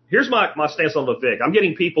 here's my stance on Vivek. I'm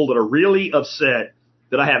getting people that are really upset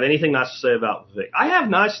that I have anything nice to say about Vivek. I have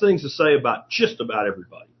nice things to say about just about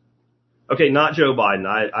everybody. Okay, not Joe Biden,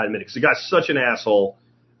 I admit it, because the guy's such an asshole.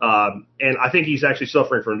 And I think he's actually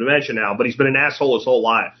suffering from dementia now, but he's been an asshole his whole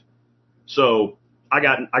life. So I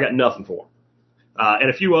got nothing for him. And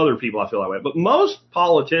a few other people I feel that way. But most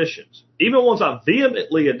politicians, even ones I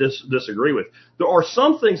vehemently disagree with, there are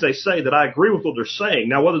some things they say that I agree with what they're saying.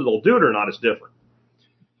 Now, whether they'll do it or not is different.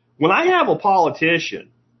 When I have a politician,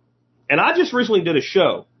 and I just recently did a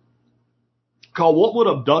show called What Would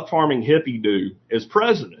a Duck Farming Hippie Do as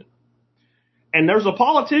President? And there's a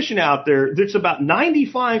politician out there that's about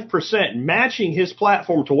 95% matching his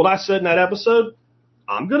platform to what I said in that episode.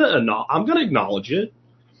 I'm gonna acknowledge it.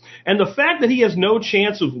 And the fact that he has no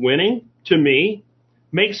chance of winning, to me,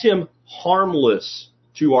 makes him harmless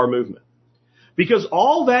to our movement. Because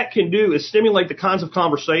all that can do is stimulate the kinds of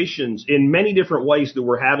conversations in many different ways that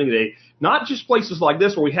we're having today. Not just places like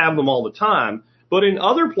this where we have them all the time, but in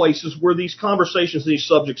other places where these conversations, these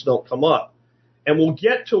subjects don't come up. And we'll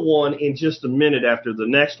get to one in just a minute after the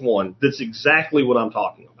next one. That's exactly what I'm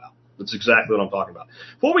talking about.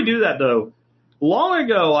 Before we do that, though, long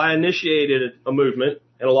ago I initiated a movement,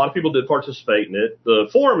 and a lot of people did participate in it. The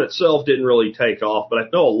forum itself didn't really take off, but I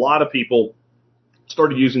know a lot of people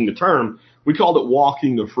started using the term. We called it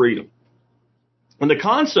Walking to Freedom. And the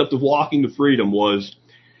concept of Walking to Freedom was,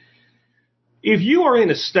 if you are in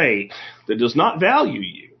a state that does not value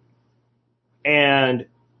you and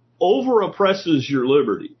over oppresses your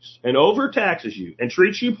liberties and overtaxes you and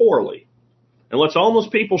treats you poorly and lets all those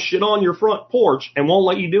people shit on your front porch and won't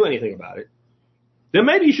let you do anything about it, then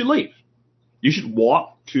maybe you should leave. You should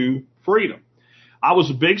walk to freedom. I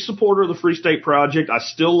was a big supporter of the Free State Project. I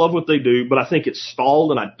still love what they do, but I think it's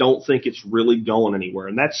stalled and I don't think it's really going anywhere.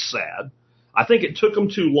 And that's sad. I think it took them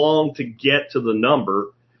too long to get to the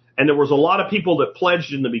number. And there was a lot of people that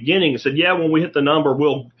pledged in the beginning and said, yeah, when we hit the number,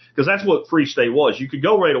 because that's what Free State was. You could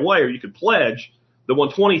go right away or you could pledge that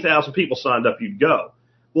when 20,000 people signed up, you'd go.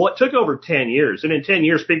 Well, it took over 10 years. And in 10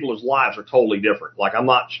 years, people's lives are totally different. Like I'm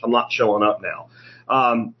not showing up now.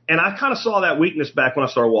 And I kind of saw that weakness back when I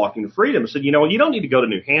started Walking to Freedom. I said, you know what? You don't need to go to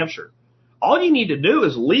New Hampshire. All you need to do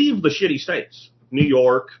is leave the shitty states. New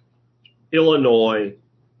York, Illinois,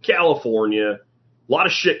 California. A lot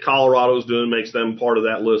of shit Colorado's doing makes them part of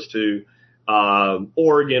that list too.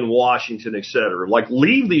 Oregon, Washington, etc. Like,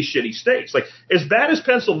 leave these shitty states. Like, as bad as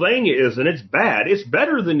Pennsylvania is, and it's bad, it's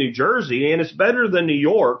better than New Jersey, and it's better than New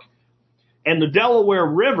York. And the Delaware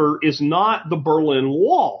River is not the Berlin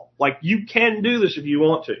Wall. Like, you can do this if you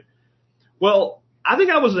want to. Well, I think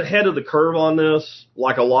I was ahead of the curve on this,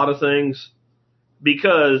 like a lot of things,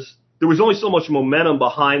 because there was only so much momentum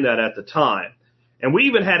behind that at the time. And we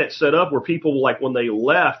even had it set up where people, like, when they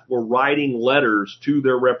left, were writing letters to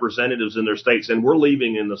their representatives in their states, and we're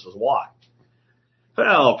leaving, and this is why.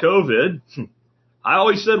 Well, COVID. I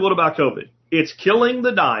always said, what about COVID? It's killing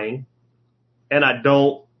the dying, and I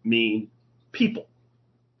don't mean people.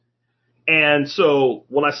 And so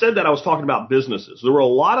when I said that, I was talking about businesses. There were a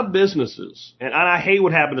lot of businesses, and I hate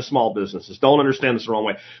what happened to small businesses. Don't understand this the wrong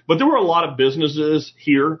way. But there were a lot of businesses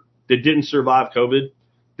here that didn't survive COVID,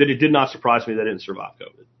 that it did not surprise me they didn't survive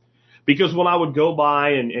COVID. Because when I would go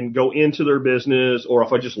by and go into their business, or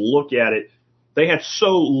if I just look at it, they had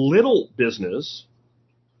so little business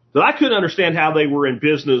that I couldn't understand how they were in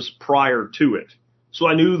business prior to it. So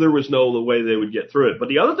I knew there was no way they would get through it. But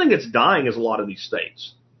the other thing that's dying is a lot of these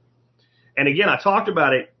states. And again, I talked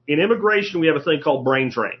about it. In immigration, we have a thing called brain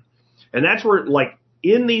drain. And that's where, like,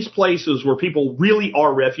 in these places where people really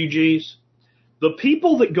are refugees, the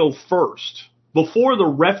people that go first before the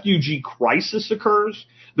refugee crisis occurs,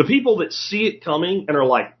 the people that see it coming and are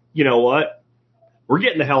like, you know what, we're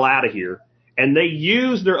getting the hell out of here. And they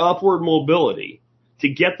use their upward mobility to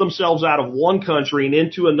get themselves out of one country and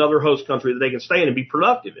into another host country that they can stay in and be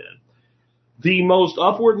productive in. The most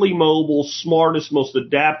upwardly mobile, smartest, most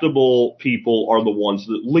adaptable people are the ones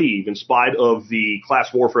that leave in spite of the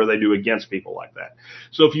class warfare they do against people like that.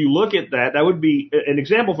 So if you look at that, that would be an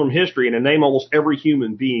example from history, and a name almost every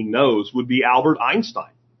human being knows would be Albert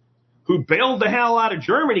Einstein, who bailed the hell out of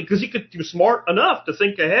Germany because he could be smart enough to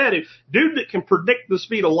think ahead. A dude that can predict the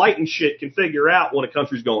speed of light and shit can figure out when a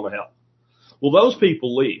country's going to hell. Well, those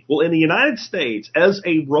people leave. Well, in the United States, as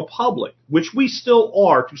a republic, which we still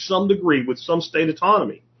are to some degree with some state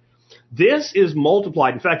autonomy, this is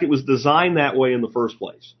multiplied. In fact, it was designed that way in the first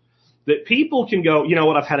place. that people can go, you know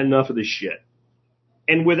what, I've had enough of this shit.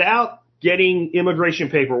 And without getting immigration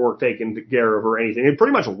paperwork taken care of or anything, they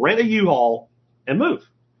pretty much rent a U-Haul and move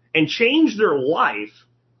and change their life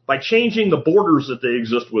by changing the borders that they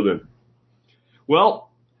exist within.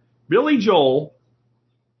 Well, Billy Joel,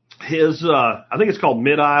 his, I think it's called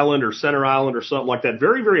Mid-Island or Center Island or something like that,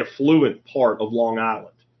 very, very affluent part of Long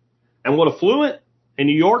Island. And what affluent in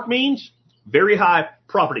New York means, very high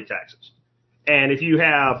property taxes. And if you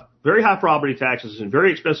have very high property taxes and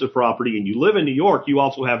very expensive property and you live in New York, you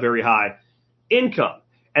also have very high income.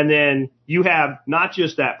 And then you have not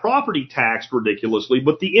just that property taxed ridiculously,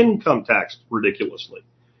 but the income taxed ridiculously.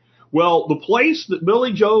 Well, the place that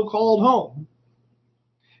Billy Joe called home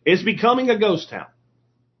is becoming a ghost town.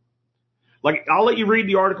 Like, I'll let you read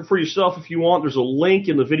the article for yourself if you want. There's a link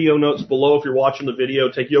in the video notes below if you're watching the video.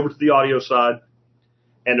 Take you over to the audio side.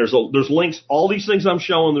 And there's links. All these things I'm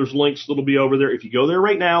showing, there's links that'll be over there. If you go there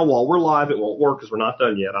right now while we're live, it won't work because we're not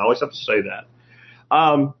done yet. I always have to say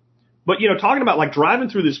that. But, you know, talking about like driving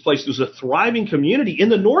through this place, there's a thriving community in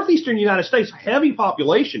the northeastern United States, heavy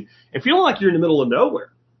population, and feeling like you're in the middle of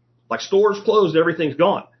nowhere. Like stores closed, everything's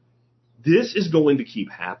gone. This is going to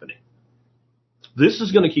keep happening. This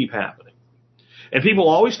is going to keep happening. And people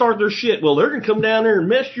always start their shit. Well, they're going to come down there and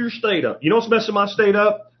mess your state up. You know what's messing my state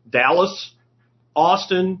up? Dallas,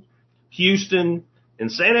 Austin, Houston,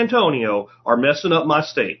 and San Antonio are messing up my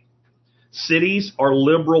state. Cities are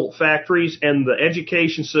liberal factories, and the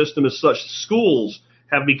education system is such schools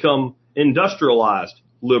have become industrialized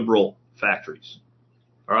liberal factories.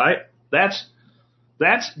 All right? That's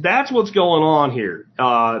what's going on here.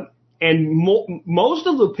 And most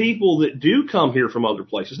of the people that do come here from other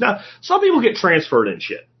places. Now, some people get transferred and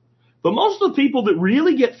shit. But most of the people that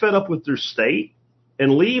really get fed up with their state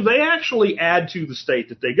and leave, they actually add to the state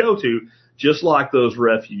that they go to, just like those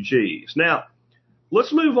refugees. Now,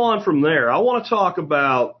 let's move on from there. I want to talk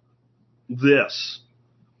about this.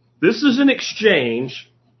 This is an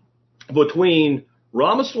exchange between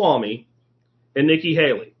Ramaswamy and Nikki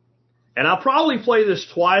Haley. And I'll probably play this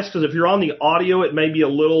twice because if you're on the audio, it may be a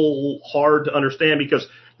little hard to understand because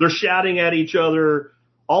they're shouting at each other.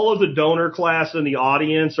 All of the donor class in the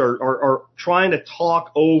audience are trying to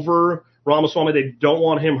talk over Ramaswamy. They don't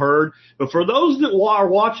want him heard. But for those that are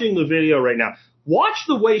watching the video right now, watch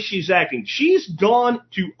the way she's acting. She's gone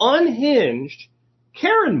to unhinged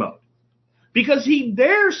Karen mode because he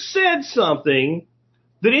there said something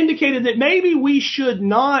that indicated that maybe we should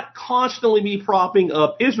not constantly be propping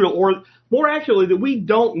up Israel, or more accurately, that we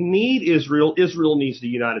don't need Israel. Israel needs the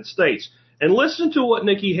United States. And listen to what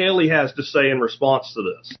Nikki Haley has to say in response to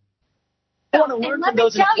this. I want to learn from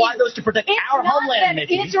those and apply those to protect our homeland,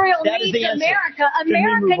 Nikki. Israel needs America.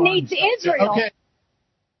 America needs Israel. Okay.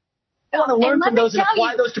 I want to learn from those and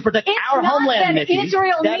apply those to protect our homeland, Nikki.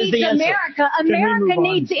 Israel needs America. America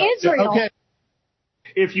needs Israel. Okay.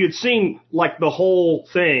 If you'd seen like the whole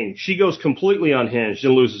thing, she goes completely unhinged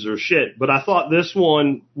and loses her shit. But I thought this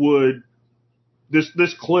one would,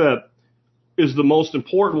 this clip is the most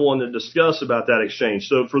important one to discuss about that exchange.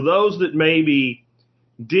 So for those that maybe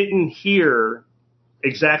didn't hear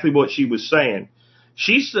exactly what she was saying,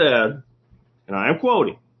 she said, and I am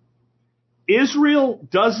quoting, Israel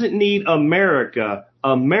doesn't need America.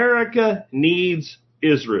 America needs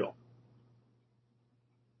Israel.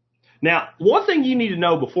 Now, one thing you need to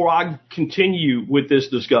know before I continue with this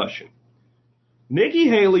discussion, Nikki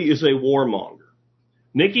Haley is a warmonger.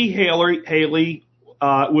 Nikki Haley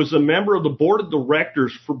was a member of the board of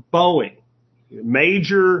directors for Boeing,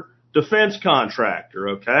 major defense contractor,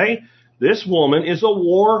 okay? This woman is a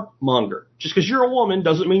warmonger. Just because you're a woman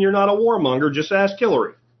doesn't mean you're not a warmonger. Just ask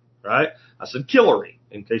Hillary, right? I said Hillary,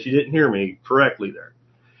 in case you didn't hear me correctly there.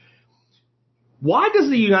 Why does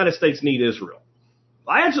the United States need Israel?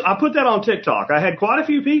 I put that on TikTok. I had quite a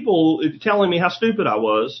few people telling me how stupid I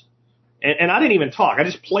was, and I didn't even talk. I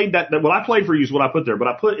just played that. What I played for you is what I put there, but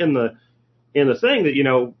I put in the thing that, you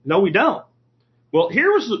know, no, we don't. Well,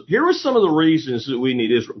 here was some of the reasons that we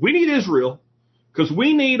need Israel. We need Israel because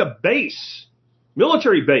we need a base,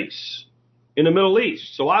 military base in the Middle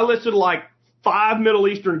East. So I listed like 5 Middle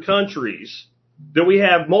Eastern countries that we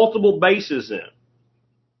have multiple bases in,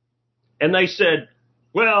 and they said,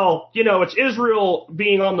 well, you know, it's Israel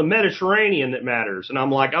being on the Mediterranean that matters. And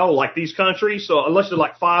I'm like, oh, like these countries? So I listed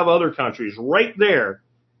like 5 other countries right there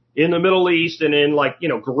in the Middle East and in like, you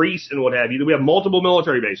know, Greece and what have you, that we have multiple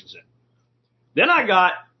military bases in. Then I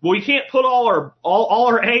got, well, we can't put all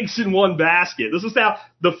our eggs in one basket. This is how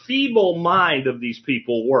the feeble mind of these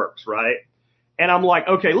people works, right? And I'm like,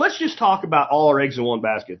 okay, let's just talk about all our eggs in one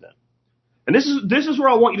basket then. And this is where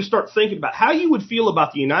I want you to start thinking about how you would feel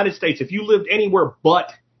about the United States if you lived anywhere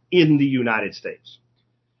but in the United States.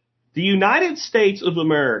 The United States of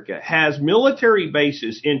America has military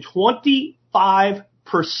bases in 25%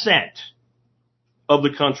 of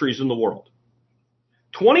the countries in the world.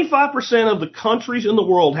 25% of the countries in the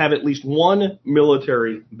world have at least one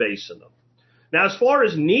military base in them. Now, as far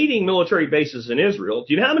as needing military bases in Israel,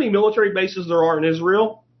 do you know how many military bases there are in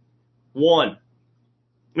Israel? One.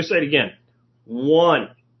 Let me say it again.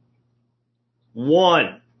 One.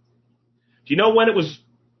 Do you know when it was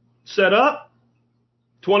set up?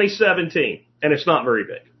 2017. And it's not very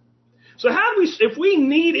big. So if we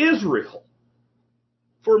need Israel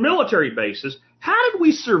for military bases, how did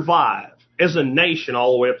we survive as a nation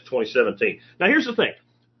all the way up to 2017? Now, here's the thing.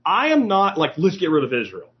 I am not like, let's get rid of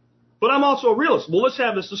Israel. But I'm also a realist. Well, let's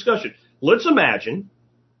have this discussion. Let's imagine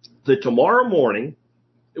that tomorrow morning,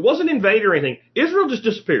 it wasn't invaded or anything. Israel just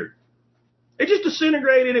disappeared. It just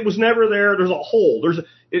disintegrated. It was never there. There's a hole.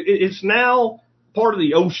 It's now part of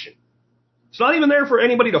the ocean. It's not even there for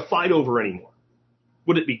anybody to fight over anymore.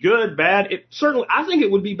 Would it be good, bad? I think it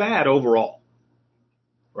would be bad overall.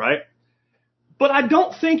 Right? But I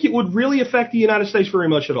don't think it would really affect the United States very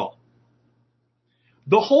much at all.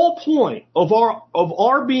 The whole point of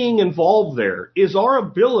our being involved there is our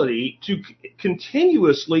ability to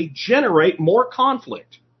continuously generate more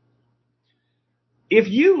conflict. If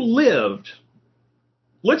you lived,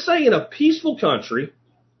 let's say, in a peaceful country,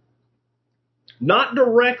 not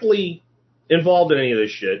directly involved in any of this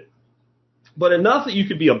shit, but enough that you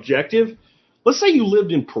could be objective. Let's say you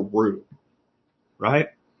lived in Peru, right?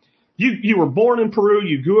 You were born in Peru,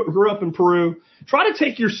 you grew up in Peru. Try to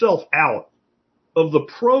take yourself out of the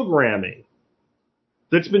programming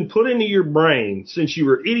that's been put into your brain since you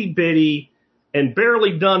were itty bitty and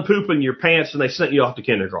barely done pooping your pants and they sent you off to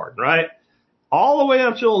kindergarten, right? All the way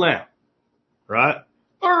up till now, right?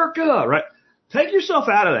 America, right? Take yourself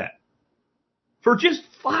out of that. For just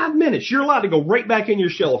 5 minutes, you're allowed to go right back in your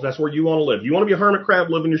shell if that's where you want to live. You want to be a hermit crab,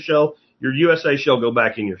 live in your shell, your USA shell, go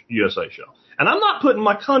back in your USA shell. And I'm not putting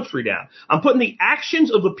my country down. I'm putting the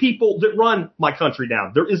actions of the people that run my country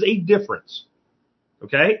down. There is a difference.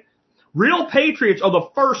 Okay? Real patriots are the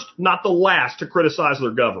first, not the last, to criticize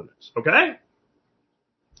their governments. Okay?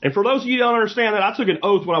 And for those of you who don't understand that, I took an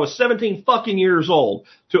oath when I was 17 fucking years old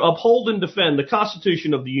to uphold and defend the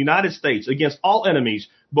Constitution of the United States against all enemies,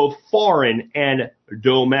 both foreign and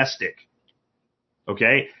domestic.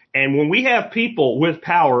 Okay? And when we have people with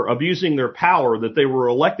power abusing their power that they were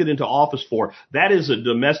elected into office for, that is a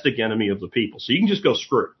domestic enemy of the people. So you can just go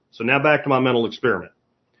screw it. So now back to my mental experiment.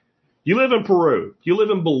 You live in Peru. You live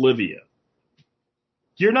in Bolivia.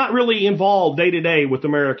 You're not really involved day to day with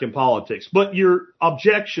American politics, but you're an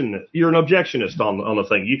objectionist on the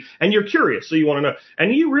thing. And you're curious, so you want to know.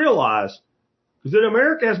 And you realize that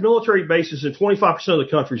America has military bases in 25% of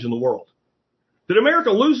the countries in the world. That America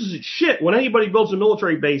loses its shit when anybody builds a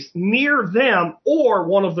military base near them or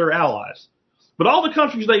one of their allies. But all the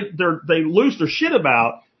countries they lose their shit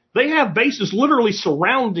about, they have bases literally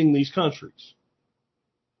surrounding these countries.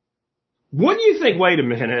 Wouldn't you think, wait a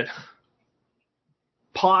minute,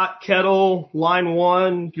 pot, kettle, line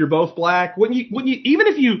one, you're both black? Wouldn't you, even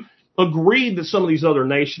if you agreed that some of these other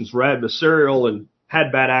nations were adversarial and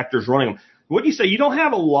had bad actors running them, wouldn't you say you don't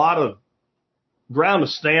have a lot of ground to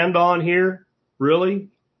stand on here? Really?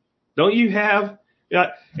 Don't you have?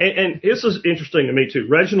 Yeah, and this is interesting to me too.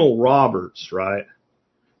 Reginald Roberts, right?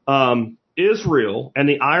 Israel and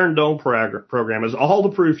the Iron Dome program is all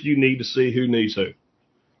the proof you need to see who needs who.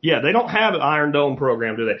 Yeah, they don't have an Iron Dome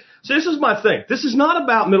program, do they? So this is my thing. This is not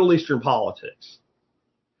about Middle Eastern politics.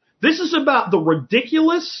 This is about the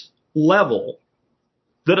ridiculous level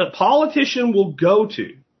that a politician will go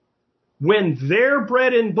to when their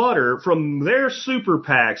bread and butter from their super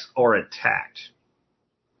PACs are attacked.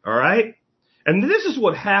 All right? And this is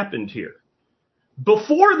what happened here.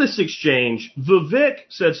 Before this exchange, Vivek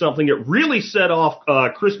said something that really set off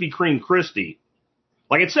Krispy Kreme Christie.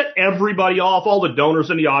 Like, it set everybody off. All the donors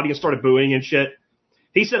in the audience started booing and shit.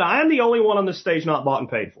 He said, I am the only one on this stage not bought and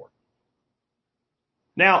paid for.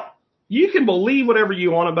 Now, you can believe whatever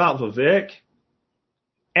you want about Vivek.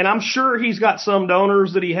 And I'm sure he's got some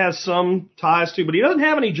donors that he has some ties to, but he doesn't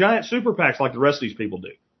have any giant super PACs like the rest of these people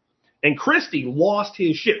do. And Christie lost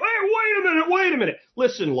his shit. Hey, wait a minute.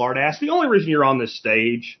 Listen, Lardass, the only reason you're on this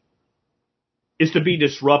stage is to be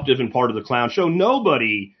disruptive and part of the clown show.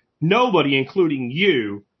 Nobody, including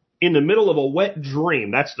you, in the middle of a wet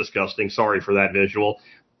dream. That's disgusting. Sorry for that visual.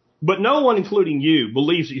 But no one, including you,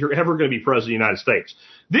 believes that you're ever going to be president of the United States.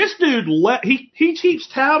 This dude, he keeps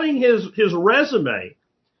touting his resume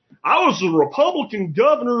I was the Republican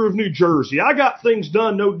governor of New Jersey. I got things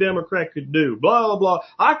done no Democrat could do. Blah, blah, blah.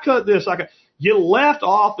 I cut this. You left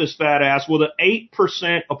office, fat ass, with an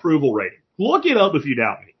 8% approval rating. Look it up if you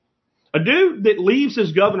doubt me. A dude that leaves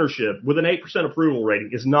his governorship with an 8% approval rating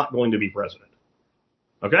is not going to be president.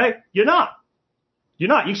 Okay? You're not. You're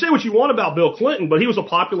not. You can say what you want about Bill Clinton, but he was a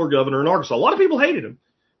popular governor in Arkansas. A lot of people hated him,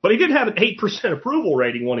 but he did have an 8% approval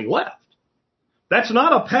rating when he left. That's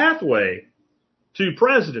not a pathway to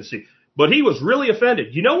presidency, but he was really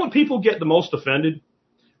offended. You know when people get the most offended?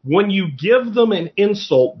 When you give them an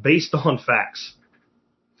insult based on facts.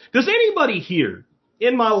 Does anybody here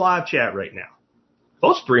in my live chat right now,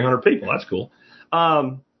 those 300 people, that's cool.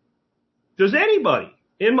 Does anybody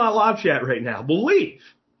in my live chat right now believe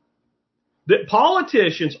that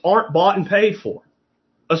politicians aren't bought and paid for,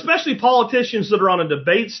 especially politicians that are on a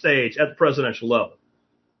debate stage at the presidential level?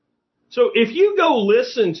 So if you go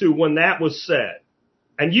listen to when that was said,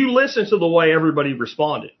 and you listen to the way everybody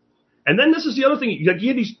responded, and then this is the other thing,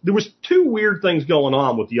 there was two weird things going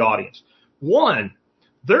on with the audience. One,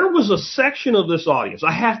 there was a section of this audience,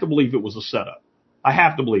 I have to believe it was a setup. I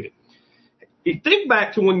have to believe it. Think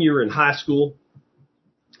back to when you were in high school,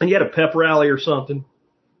 and you had a pep rally or something,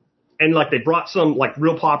 and like they brought some like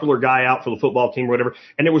real popular guy out for the football team or whatever,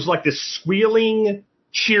 and it was like this squealing,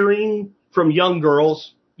 cheering from young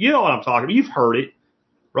girls. You know what I'm talking about. You've heard it,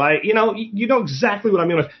 right? You know exactly what I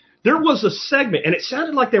mean. There was a segment, and it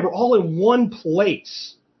sounded like they were all in one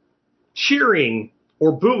place cheering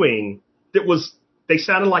or booing. They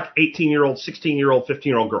sounded like 18-year-old, 16-year-old,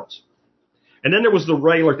 15-year-old girls. And then there was the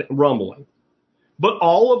regular rumbling. But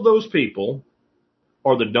all of those people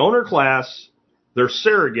are the donor class, they're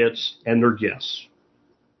surrogates, and they're guests.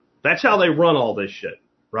 That's how they run all this shit,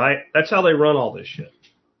 right? That's how they run all this shit.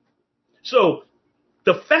 So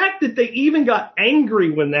the fact that they even got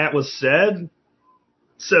angry when that was said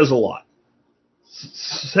says a lot.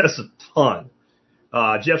 Says a ton.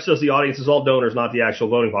 Jeff says the audience is all donors, not the actual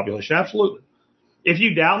voting population. Absolutely. If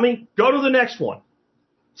you doubt me, go to the next one.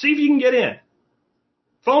 See if you can get in.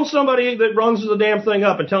 Phone somebody that runs the damn thing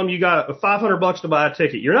up and tell them you got $500 to buy a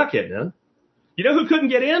ticket. You're not getting in. You know who couldn't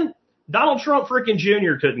get in? Donald Trump freaking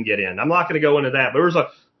Jr. couldn't get in. I'm not going to go into that, but there was a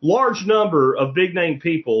large number of big name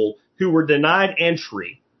people who were denied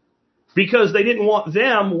entry because they didn't want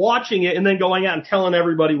them watching it and then going out and telling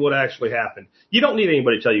everybody what actually happened. You don't need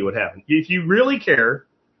anybody to tell you what happened. If you really care,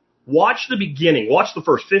 watch the beginning. Watch the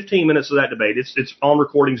first 15 minutes of that debate. It's on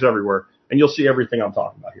recordings everywhere, and you'll see everything I'm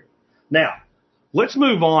talking about here. Now, let's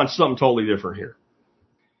move on to something totally different here.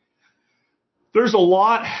 There's a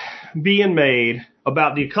lot being made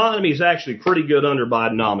about the economy is actually pretty good under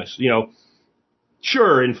Bidenomics. You know,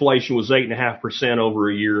 sure, inflation was 8.5% over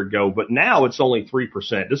a year ago, but now it's only 3%.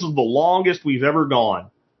 This is the longest we've ever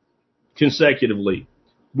gone consecutively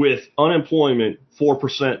with unemployment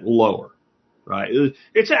 4% lower, right?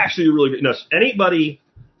 It's actually really good. Anybody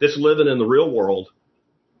that's living in the real world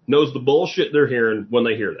knows the bullshit they're hearing when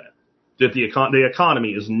they hear that the economy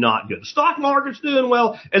is not good. The stock market's doing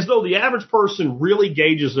well, as though the average person really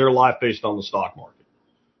gauges their life based on the stock market.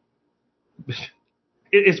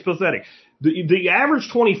 It's pathetic. The average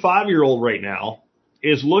 25-year-old right now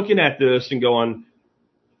is looking at this and going,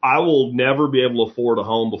 I will never be able to afford a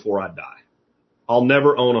home before I die. I'll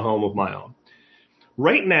never own a home of my own.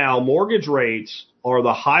 Right now, mortgage rates are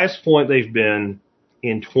the highest point they've been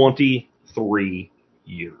in 23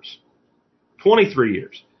 years. 23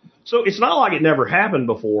 years. So it's not like it never happened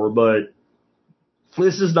before, but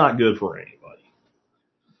this is not good for anybody.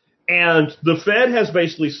 And the Fed has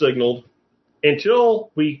basically signaled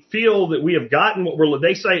until we feel that we have gotten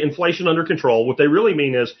they say inflation under control, what they really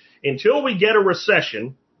mean is until we get a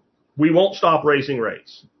recession, we won't stop raising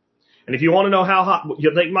rates. And if you want to know how hot,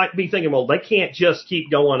 they might be thinking, well, they can't just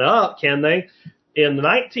keep going up, can they? In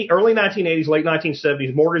the early 1980s, late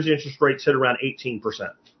 1970s, mortgage interest rates hit around 18%.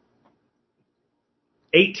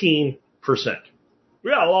 18%.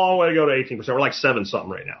 We got a long way to go to 18%. We're like 7-something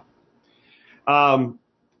right now.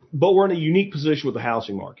 But we're in a unique position with the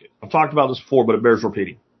housing market. I've talked about this before, but it bears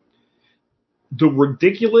repeating. The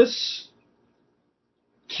ridiculous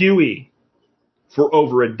QE for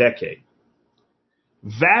over a decade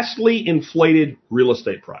vastly inflated real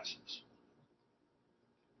estate prices.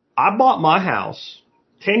 I bought my house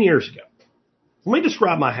 10 years ago. Let me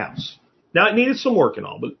describe my house. Now, it needed some work and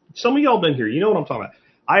all, but some of y'all been here. You know what I'm talking about.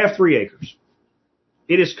 I have 3 acres.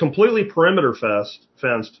 It is completely perimeter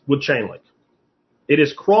fenced with chain link. It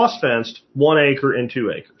is cross-fenced 1 acre and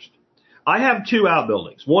 2 acres. I have 2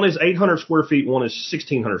 outbuildings. One is 800 square feet. One is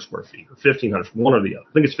 1,600 square feet or 1,500, one or the other.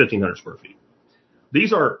 I think it's 1,500 square feet.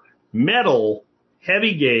 These are metal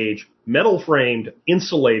heavy gauge, metal framed,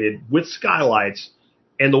 insulated with skylights,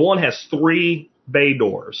 and the one has 3 bay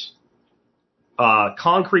doors,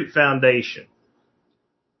 concrete foundation.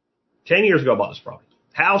 10 years ago I bought this property.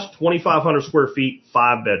 House, 2,500 square feet,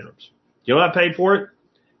 5 bedrooms. You know what I paid for it?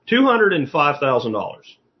 $205,000.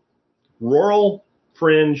 Rural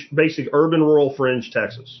fringe, basic urban rural fringe,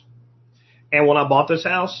 Texas. And when I bought this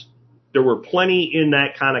house, there were plenty in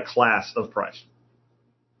that kind of class of price.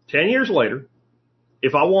 10 years later,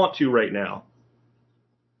 if I want to right now,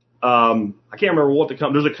 I can't remember what the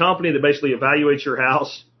company, there's a company that basically evaluates your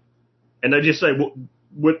house, and they just say,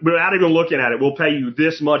 without even looking at it, we'll pay you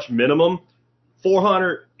this much minimum,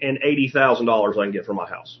 $480,000 I can get for my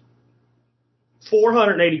house.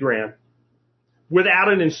 $480,000 without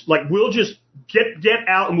we'll just get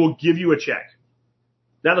out and we'll give you a check.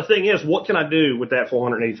 Now the thing is, what can I do with that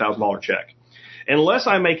 $480,000 check? Unless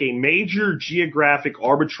I make a major geographic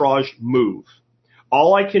arbitrage move,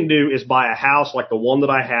 all I can do is buy a house like the one that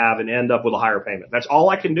I have and end up with a higher payment. That's all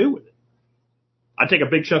I can do with it. I take a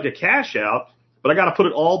big chunk of cash out, but I got to put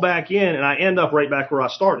it all back in, and I end up right back where I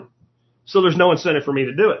started. So there's no incentive for me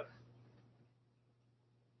to do it.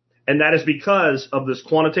 And that is because of this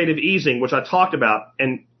quantitative easing, which I talked about.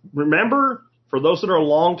 And remember, for those that are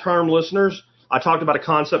long-term listeners, I talked about a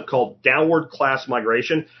concept called downward class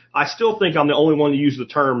migration. I still think I'm the only one to use the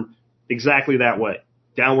term exactly that way,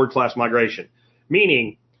 downward class migration.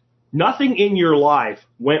 Meaning, nothing in your life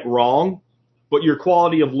went wrong, but your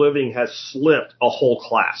quality of living has slipped a whole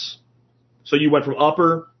class. So you went from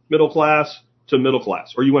upper middle class to middle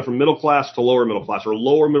class, or you went from middle class to lower middle class, or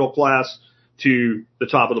lower middle class to the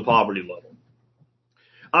top of the poverty level.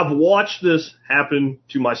 I've watched this happen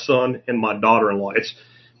to my son and my daughter-in-law.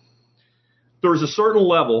 There's a certain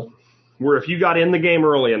level where if you got in the game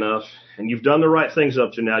early enough and you've done the right things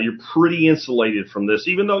up to now, you're pretty insulated from this,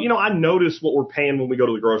 even though, I notice what we're paying when we go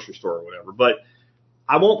to the grocery store or whatever. But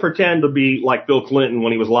I won't pretend to be like Bill Clinton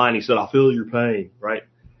when he was lying. He said, I feel your pain, right?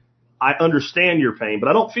 I understand your pain, but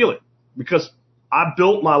I don't feel it because I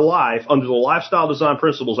built my life under the lifestyle design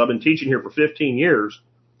principles I've been teaching here for 15 years.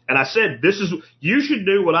 And I said, you should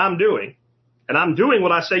do what I'm doing. And I'm doing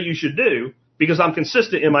what I say you should do because I'm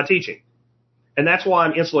consistent in my teaching. And that's why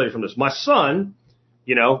I'm insulated from this. My son,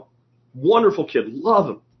 wonderful kid, love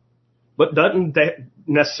him, but doesn't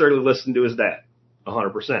necessarily listen to his dad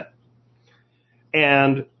 100%.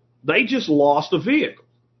 And they just lost a vehicle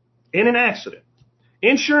in an accident.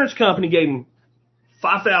 Insurance company gave him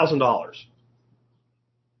 $5,000.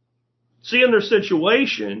 Seeing their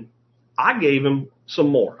situation, I gave him some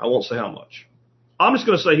more. I won't say how much. I'm just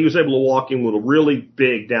going to say he was able to walk in with a really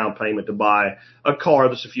big down payment to buy a car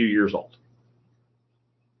that's a few years old.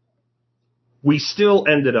 We still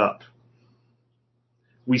ended up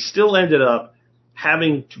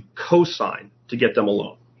having to co-sign to get them a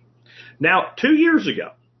loan. Now, 2 years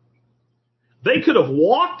ago, they could have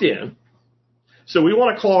walked in. So we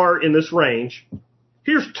want a car in this range.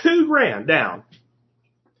 Here's $2,000 down.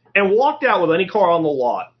 And walked out with any car on the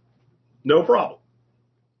lot. No problem.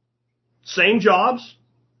 Same jobs.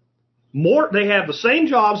 They have the same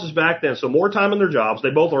jobs as back then, so more time in their jobs.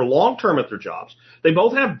 They both are long-term at their jobs. They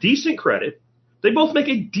both have decent credit. They both make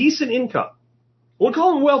a decent income. I won't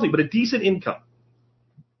call them wealthy, but a decent income.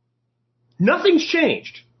 Nothing's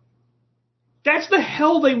changed. That's the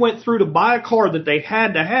hell they went through to buy a car that they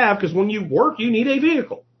had to have, because when you work, you need a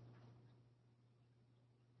vehicle.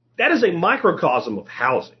 That is a microcosm of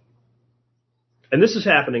housing. And this is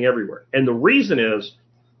happening everywhere. And the reason is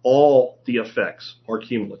all the effects are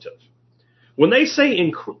cumulative. When they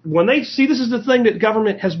see this is the thing that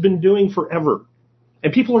government has been doing forever.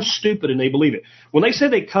 And people are stupid and they believe it. When they say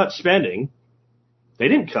they cut spending, they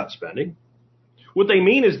didn't cut spending. What they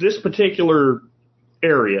mean is this particular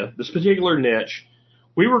area, this particular niche,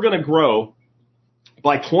 we were going to grow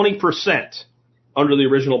by 20% under the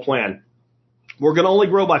original plan. We're going to only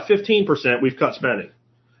grow by 15%. We've cut spending.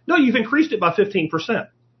 No, you've increased it by 15%.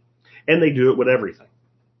 And they do it with everything.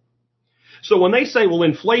 So when they say, well,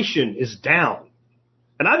 inflation is down,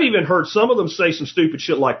 and I've even heard some of them say some stupid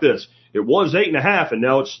shit like this. It was 8.5% and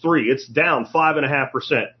now it's 3%. It's down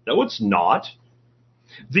 5.5%. No, it's not.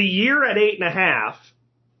 The year at 8.5%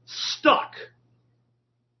 stuck.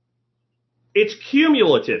 It's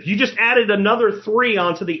cumulative. You just added another 3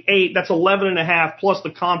 onto the 8. That's 11.5 plus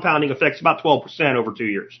the compounding effect. It's about 12% over 2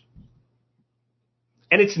 years.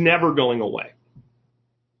 And it's never going away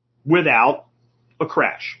without a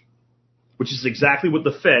crash, which is exactly what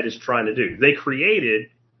the Fed is trying to do. They created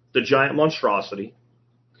the giant monstrosity,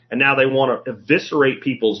 and now they want to eviscerate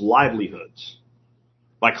people's livelihoods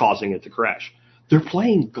by causing it to crash. They're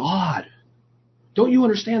playing God. Don't you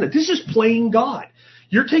understand that? This is playing God.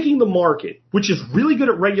 You're taking the market, which is really good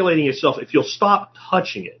at regulating itself if you'll stop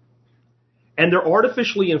touching it. And they're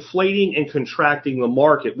artificially inflating and contracting the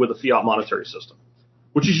market with a fiat monetary system,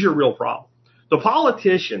 which is your real problem. The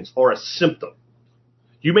politicians are a symptom.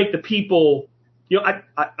 You make the people,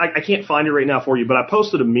 I can't find it right now for you, but I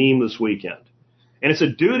posted a meme this weekend. And it's a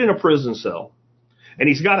dude in a prison cell. And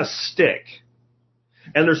he's got a stick.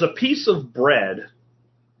 And there's a piece of bread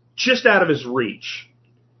just out of his reach.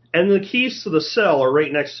 And the keys to the cell are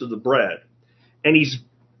right next to the bread. And he's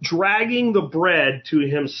dragging the bread to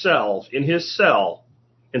himself in his cell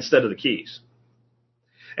instead of the keys.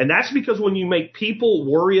 And that's because when you make people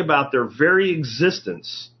worry about their very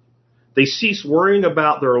existence, they cease worrying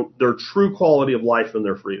about their true quality of life and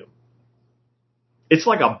their freedom. It's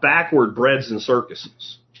like a backward breads and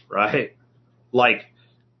circuses, right? Like,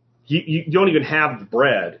 you don't even have the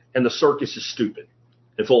bread, and the circus is stupid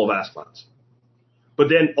and full of asphalts. But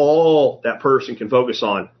then all that person can focus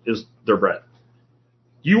on is their bread.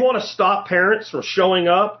 You want to stop parents from showing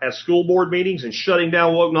up at school board meetings and shutting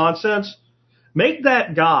down woke nonsense? Make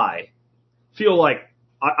that guy feel like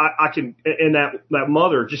I can, and that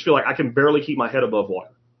mother just feel like I can barely keep my head above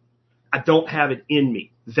water. I don't have it in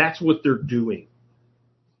me. That's what they're doing.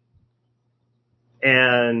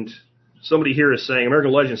 And somebody here is saying,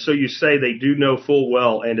 American Legends, so you say they do know full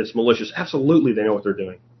well and it's malicious. Absolutely, they know what they're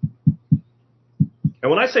doing.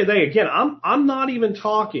 And when I say they, again, I'm not even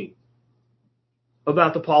talking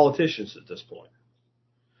about the politicians at this point.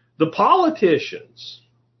 The politicians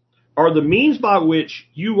are the means by which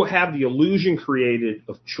you will have the illusion created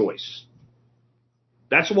of choice.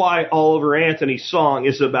 That's why Oliver Anthony's song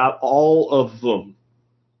is about all of them.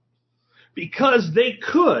 Because they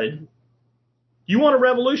could, you want a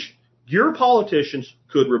revolution? Your politicians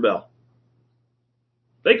could rebel.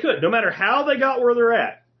 They could, no matter how they got where they're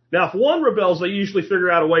at. Now, if one rebels, they usually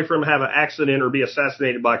figure out a way for him to have an accident or be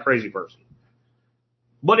assassinated by a crazy person.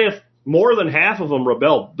 But if more than half of them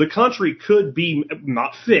rebelled, the country could be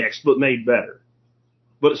not fixed, but made better.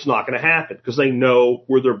 But it's not going to happen because they know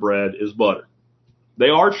where their bread is buttered. They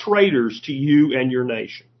are traitors to you and your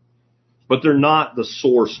nation, but they're not the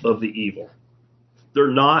source of the evil.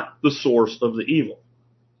 They're not the source of the evil.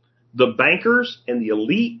 The bankers and the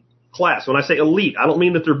elite class, when I say elite, I don't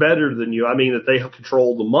mean that they're better than you. I mean that they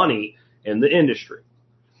control the money and the industry.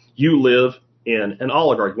 You live in an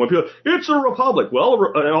oligarchy. When people, it's a republic.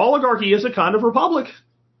 Well, an oligarchy is a kind of republic,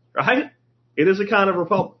 right? It is a kind of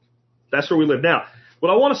republic. That's where we live. Now, what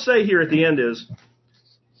I want to say here at the end is,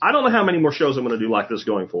 I don't know how many more shows I'm going to do like this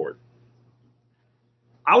going forward.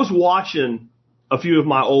 I was watching a few of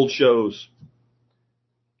my old shows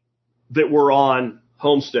that were on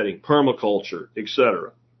homesteading, permaculture,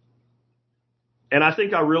 etc. And I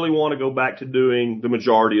think I really want to go back to doing the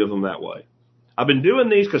majority of them that way. I've been doing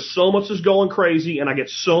these because so much is going crazy and I get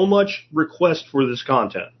so much request for this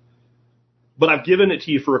content. But I've given it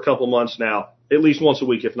to you for a couple months now, at least once a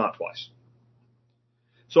week, if not twice.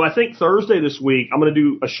 So I think Thursday this week, I'm going to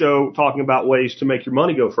do a show talking about ways to make your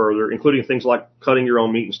money go further, including things like cutting your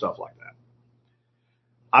own meat and stuff like that.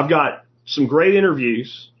 I've got some great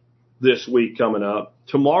interviews this week coming up.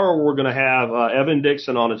 Tomorrow we're going to have Evan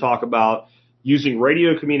Dixon on to talk about using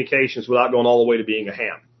radio communications without going all the way to being a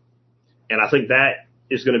ham. And I think that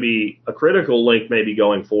is going to be a critical link maybe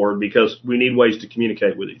going forward because we need ways to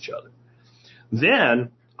communicate with each other.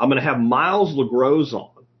 Then I'm going to have Miles LaGrose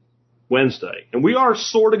on Wednesday. And we are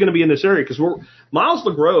sort of going to be in this area because Miles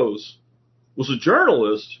LaGrose was a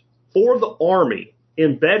journalist for the Army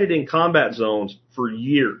embedded in combat zones for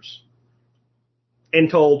years and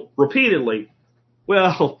told repeatedly,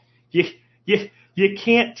 well, you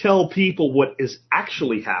can't tell people what is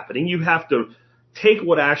actually happening. You have to take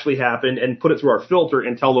what actually happened and put it through our filter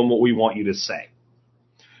and tell them what we want you to say.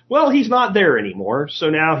 Well, he's not there anymore, so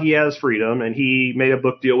now he has freedom, and he made a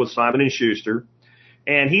book deal with Simon & Schuster,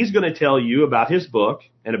 and he's going to tell you about his book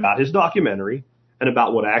and about his documentary and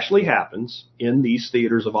about what actually happens in these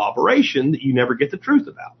theaters of operation that you never get the truth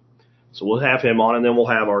about. So we'll have him on, and then we'll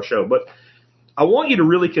have our show. But I want you to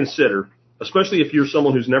really consider, especially if you're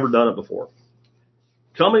someone who's never done it before,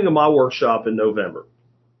 coming to my workshop in November.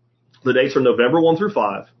 The dates are November 1 through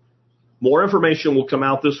 5. More information will come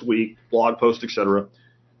out this week, blog post, etc.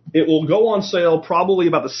 It will go on sale probably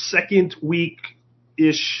about the second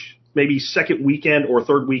week-ish, maybe second weekend or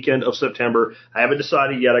third weekend of September. I haven't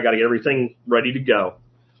decided yet. I got to get everything ready to go.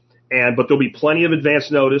 But there'll be plenty of advance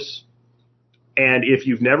notice. And if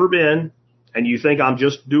you've never been and you think I'm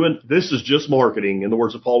just doing, this is just marketing, in the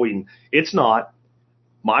words of Paul Wheaton, it's not.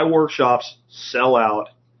 My workshops sell out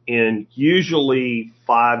in usually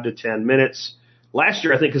 5 to 10 minutes. Last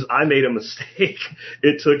year, I think because I made a mistake,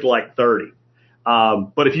 it took like 30.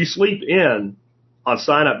 But if you sleep in on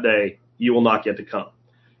sign-up day, you will not get to come.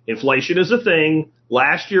 Inflation is a thing.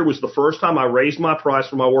 Last year was the first time I raised my price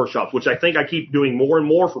for my workshops, which I think I keep doing more and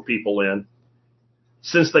more for people in.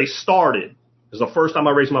 Since they started, it was the first time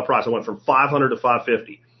I raised my price. I went from 500 to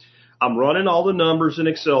 550. I'm running all the numbers in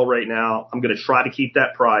Excel right now. I'm going to try to keep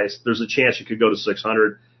that price. There's a chance it could go to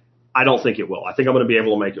 600. I don't think it will. I think I'm going to be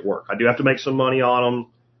able to make it work. I do have to make some money on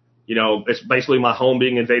them. You know, it's basically my home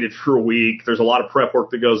being invaded for a week. There's a lot of prep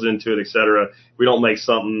work that goes into it, et cetera. If we don't make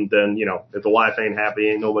something, then, you know, if the wife ain't happy,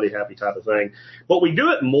 ain't nobody happy type of thing. But we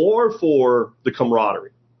do it more for the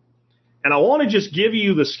camaraderie. And I want to just give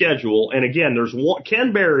you the schedule. And again, there's one,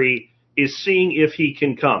 Ken Berry is seeing if he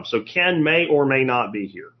can come. So Ken may or may not be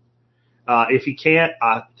here. If he can't,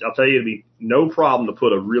 I'll tell you, it'd be no problem to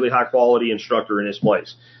put a really high quality instructor in his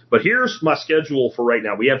place. But here's my schedule for right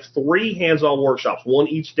now. We have 3 hands-on workshops, one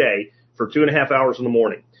each day for 2.5 hours in the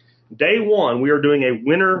morning. Day 1, we are doing a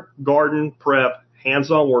winter garden prep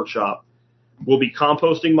hands-on workshop. We'll be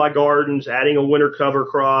composting my gardens, adding a winter cover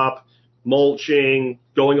crop, mulching,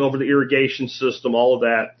 going over the irrigation system, all of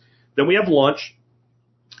that. Then we have lunch.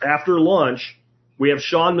 After lunch, we have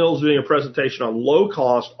Sean Mills doing a presentation on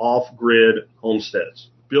low-cost, off-grid homesteads,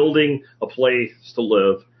 building a place to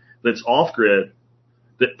live that's off-grid,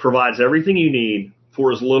 that provides everything you need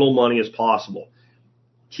for as little money as possible.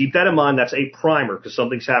 Keep that in mind. That's a primer because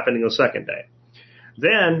something's happening the second day.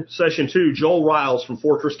 Then, session 2, Joel Riles from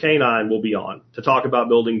Fortress Canine will be on to talk about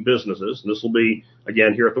building businesses. And this will be,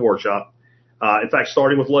 again, here at the workshop. In fact,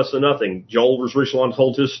 starting with less than nothing, Joel was recently on and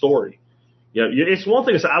told his story. You know, it's one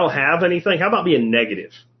thing to say, I don't have anything. How about being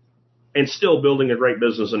negative and still building a great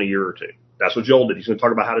business in a year or two? That's what Joel did. He's going to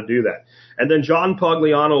talk about how to do that. And then John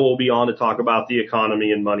Pugliano will be on to talk about the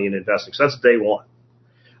economy and money and investing. So that's day 1.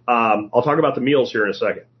 I'll talk about the meals here in a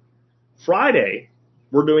second. Friday,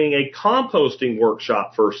 we're doing a composting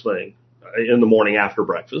workshop first thing in the morning after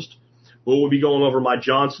breakfast. We'll be going over my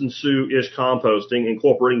Johnson Sioux-ish composting,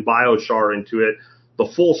 incorporating biochar into it,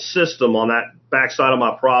 the full system on that backside of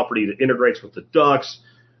my property that integrates with the ducks,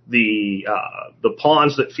 the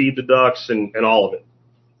ponds that feed the ducks, and all of it.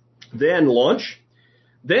 Then lunch.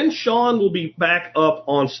 Then Sean will be back up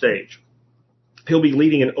on stage. He'll be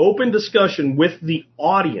leading an open discussion with the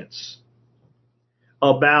audience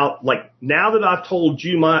about, like, now that I've told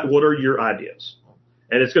you what are your ideas?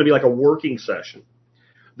 And it's going to be like a working session.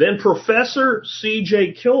 Then Professor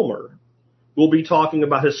C.J. Kilmer will be talking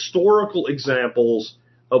about historical examples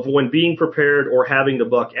of when being prepared or having to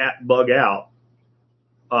bug out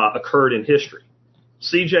occurred in history.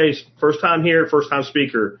 CJ's first time here, first time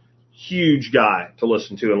speaker, huge guy to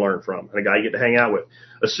listen to and learn from, and a guy you get to hang out with.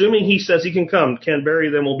 Assuming he says he can come, Ken Berry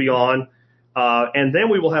then will be on, and then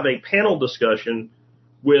we will have a panel discussion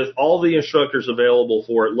with all the instructors available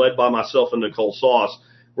for it, led by myself and Nicole Sauce.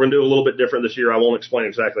 We're going to do a little bit different this year. I won't explain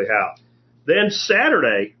exactly how. Then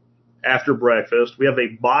Saturday, after breakfast, we have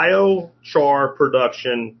a biochar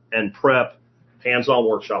production and prep hands-on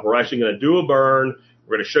workshop. We're actually going to do a burn.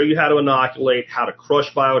 We're going to show you how to inoculate, how to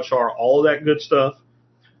crush biochar, all of that good stuff.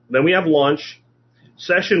 Then we have lunch.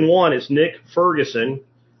 Session 1 is Nick Ferguson, and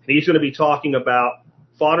he's going to be talking about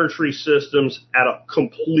fodder tree systems at a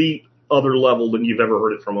complete other level than you've ever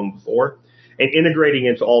heard it from him before, and integrating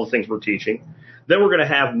into all the things we're teaching. Then we're going to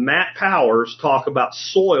have Matt Powers talk about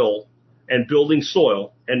soil and building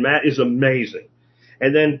soil, and Matt is amazing.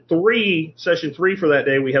 And then session 3 for that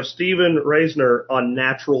day, we have Stephen Reisner on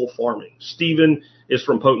natural farming. Stephen is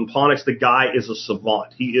from Potent Ponics. The guy is a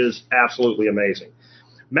savant. He is absolutely amazing.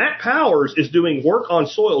 Matt Powers is doing work on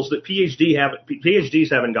soils that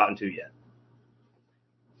PhDs haven't gotten to yet.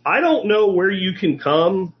 I don't know where you can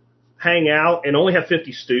come, hang out, and only have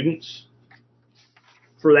 50 students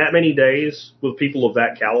for that many days with people of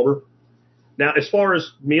that caliber. Now, as far as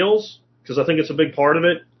meals, because I think it's a big part of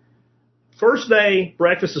it, first day,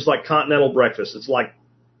 breakfast is like continental breakfast. It's like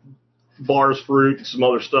bars, fruit, and some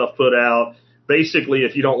other stuff put out. Basically,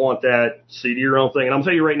 if you don't want that, see to your own thing. And I'm going to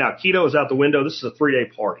tell you right now, keto is out the window. This is a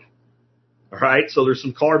 3-day party. All right? So there's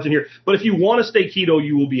some carbs in here. But if you want to stay keto,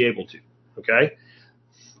 you will be able to. Okay?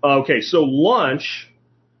 Okay, so lunch,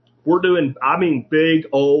 we're doing, big,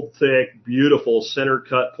 old, thick, beautiful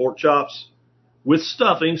center-cut pork chops with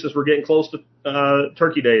stuffing, since we're getting close to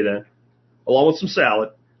Turkey Day then, along with some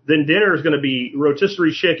salad. Then dinner is going to be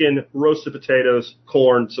rotisserie chicken, roasted potatoes,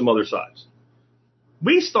 corn, some other sides.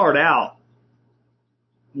 We start out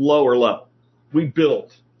lower level. We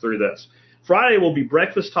build through this. Friday will be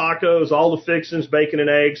breakfast tacos, all the fixings, bacon and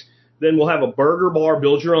eggs. Then we'll have a burger bar,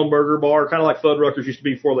 build your own burger bar, kind of like Fuddruckers used to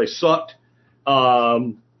be before they sucked.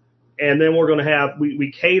 And And then we're going to have,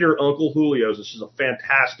 we cater Uncle Julio's. This is a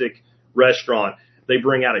fantastic restaurant. They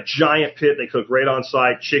bring out a giant pit. They cook right on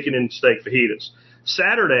site, chicken and steak fajitas.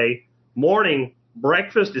 Saturday morning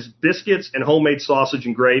breakfast is biscuits and homemade sausage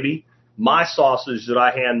and gravy. My sausage that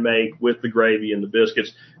I hand make with the gravy and the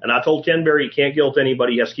biscuits. And I told Ken Berry he can't guilt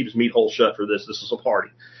anybody. He has to keep his meat hole shut for this. This is a party.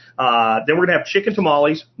 Then we're going to have chicken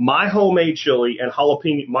tamales, my homemade chili, and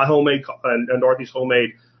jalapeno, my homemade, and Dorothy's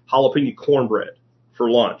homemade jalapeno cornbread for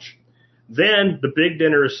lunch. Then the big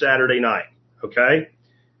dinner is Saturday night, okay?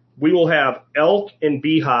 We will have elk and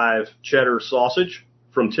beehive cheddar sausage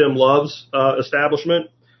from Tim Love's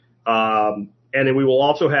establishment. And then we will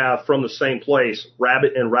also have from the same place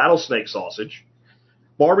rabbit and rattlesnake sausage,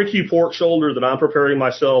 barbecue pork shoulder that I'm preparing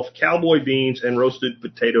myself, cowboy beans, and roasted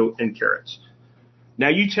potato and carrots. Now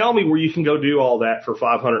you tell me where you can go do all that for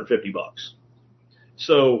 $550.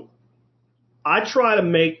 So I try to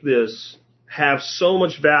make this have so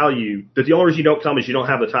much value that the only reason you don't come is you don't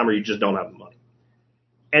have the time or you just don't have the money.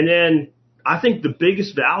 And then I think the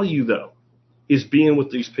biggest value, though, is being with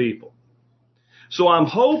these people. So I'm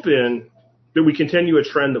hoping that we continue a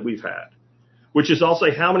trend that we've had, which is I'll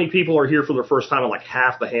say how many people are here for the first time and like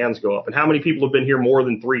half the hands go up, and how many people have been here more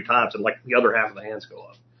than 3 times and like the other half of the hands go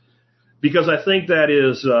up. Because I think that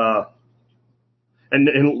is, and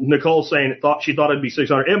Nicole's saying she thought it'd be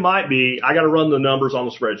 600. It might be. I got to run the numbers on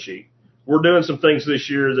the spreadsheet. We're doing some things this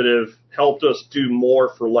year that have helped us do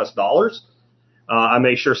more for less dollars. I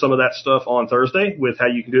may share some of that stuff on Thursday with how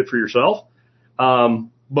you can do it for yourself.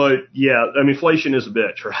 But yeah, I mean, inflation is a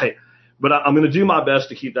bitch, right? But I'm going to do my best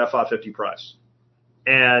to keep that $550 price.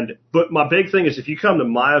 But my big thing is if you come to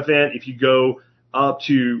my event, if you go up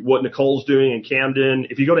to what Nicole's doing in Camden,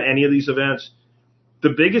 if you go to any of these events, the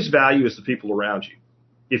biggest value is the people around you.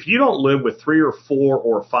 If you don't live with 3 or 4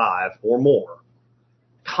 or 5 or more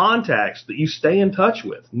contacts that you stay in touch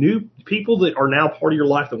with, new people that are now part of your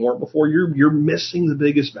life that weren't before, you're missing the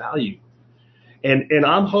biggest value. And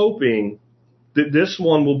I'm hoping that this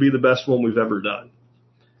one will be the best one we've ever done.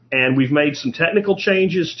 And we've made some technical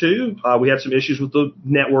changes too. We had some issues with the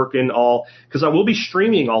network and all, because I will be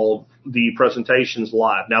streaming all of the presentations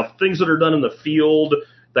live. Now, things that are done in the field,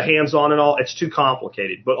 the hands-on and all, it's too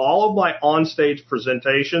complicated. But all of my on-stage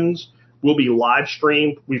presentations will be live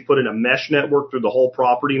streamed. We've put in a mesh network through the whole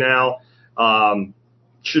property now.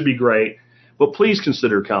 Should be great. But please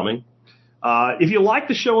consider coming. If you like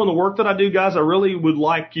the show and the work that I do, guys, I really would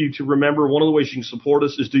like you to remember one of the ways you can support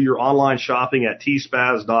us is do your online shopping at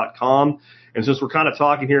tspaz.com. And since we're kind of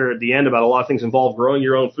talking here at the end about a lot of things involved growing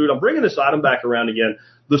your own food, I'm bringing this item back around again.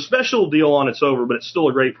 The special deal on it's over, but it's still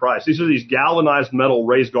a great price. These are these galvanized metal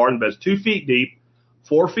raised garden beds, 2 feet deep,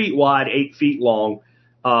 4 feet wide, 8 feet long.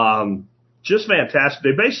 Just fantastic.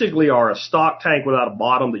 They basically are a stock tank without a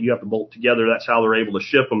bottom that you have to bolt together. That's how they're able to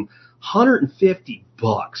ship them. $150.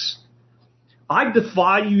 I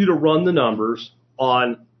defy you to run the numbers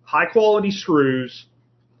on high quality screws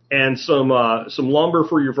and some lumber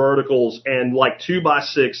for your verticals and like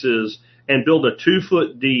 2x6s and build a 2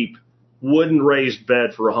 foot deep wooden raised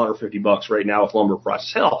bed for $150 right now with lumber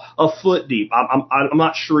prices. Hell, a foot deep. I'm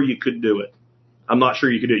not sure you could do it. I'm not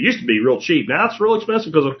sure you could do it. It used to be real cheap. Now it's real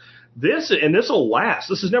expensive because of this, and this will last.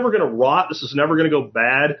 This is never going to rot. This is never going to go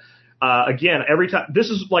bad. Again, every time, this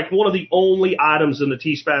is like one of the only items in the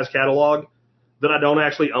T-Spaz catalog that I don't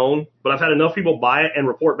actually own, but I've had enough people buy it and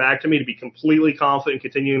report back to me to be completely confident in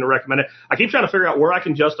continuing to recommend it. I keep trying to figure out where I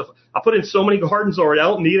can justify. I put in so many gardens already. I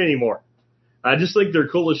don't need any more. I just think they're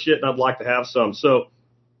cool as shit, and I'd like to have some. So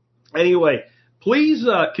anyway, please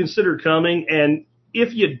consider coming, and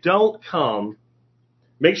if you don't come,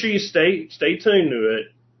 make sure you stay tuned to it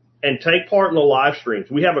and take part in the live streams.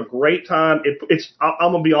 We have a great time.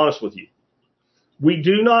 I'm going to be honest with you. We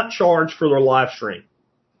do not charge for their live stream,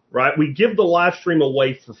 right? We give the live stream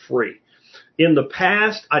away for free. In the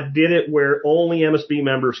past, I did it where only MSB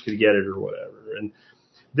members could get it or whatever. And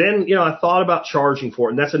then, I thought about charging for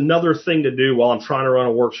it. And that's another thing to do while I'm trying to run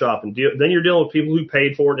a workshop. And then you're dealing with people who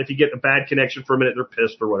paid for it. And if you get a bad connection for a minute, they're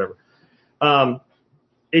pissed or whatever.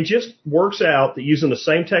 It just works out that using the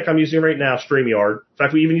same tech I'm using right now, StreamYard. In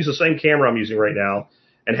fact, we even use the same camera I'm using right now.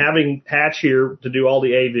 And having Hatch here to do all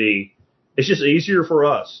the AV, it's just easier for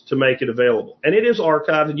us to make it available. And it is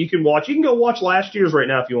archived, and you can watch. You can go watch last year's right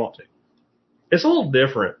now if you want to. It's a little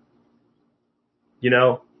different.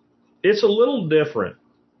 It's a little different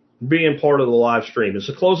being part of the live stream. It's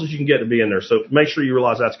the closest you can get to being there. So make sure you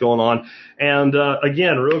realize that's going on. And,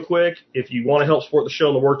 again, real quick, if you want to help support the show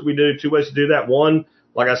and the work that we do, 2 ways to do that. One,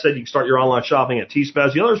 like I said, you can start your online shopping at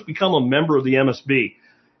T-Spaz. The other is become a member of the MSB.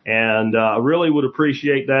 And I really would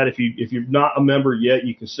appreciate that. If you're not a member yet,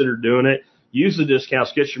 you consider doing it. use the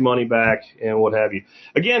discounts, get your money back, and what have you.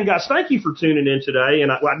 Again, guys, thank you for tuning in today.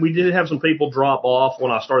 And we did have some people drop off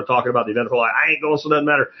when I started talking about the event. They're like, I ain't going, so it doesn't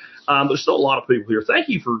matter. There's still a lot of people here. Thank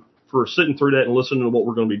you for sitting through that and listening to what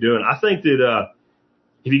we're going to be doing. I think that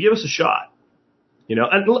if you give us a shot, and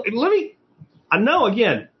I know,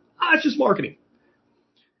 again, it's just marketing.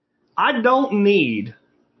 I don't need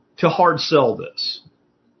to hard sell this.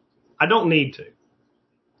 I don't need to.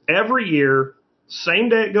 Every year, same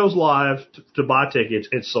day it goes live to buy tickets,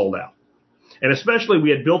 it's sold out. And especially we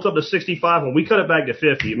had built up to 65. When we cut it back to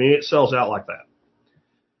 50, it sells out like that.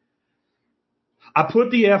 I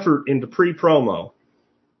put the effort into pre-promo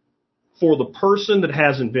for the person that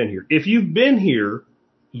hasn't been here. If you've been here,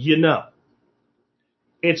 you know.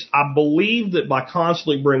 I believe that by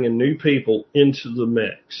constantly bringing new people into the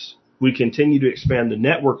mix, we continue to expand the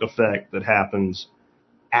network effect that happens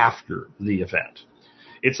after the event.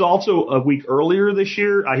 It's also a week earlier this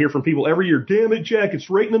year. I hear from people every year, damn it, Jack,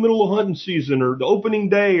 it's right in the middle of hunting season or the opening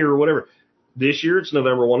day or whatever. This year, it's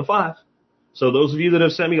November 1 to 5. So those of you that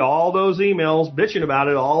have sent me all those emails bitching about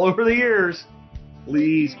it all over the years,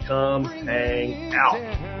 please come hang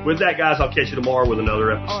out. With that, guys, I'll catch you tomorrow with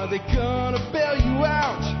another episode. Are they gonna bail you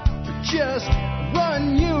out or just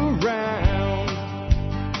run you around?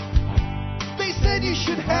 They said you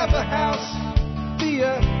should have a house the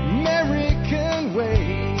American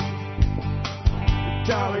way.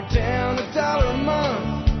 $1 down, $1 a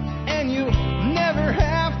month, and you'll never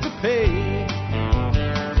have to pay.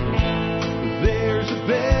 There's a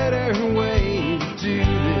better way to do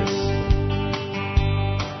this.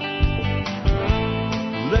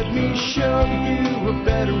 Let me show you a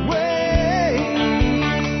better way.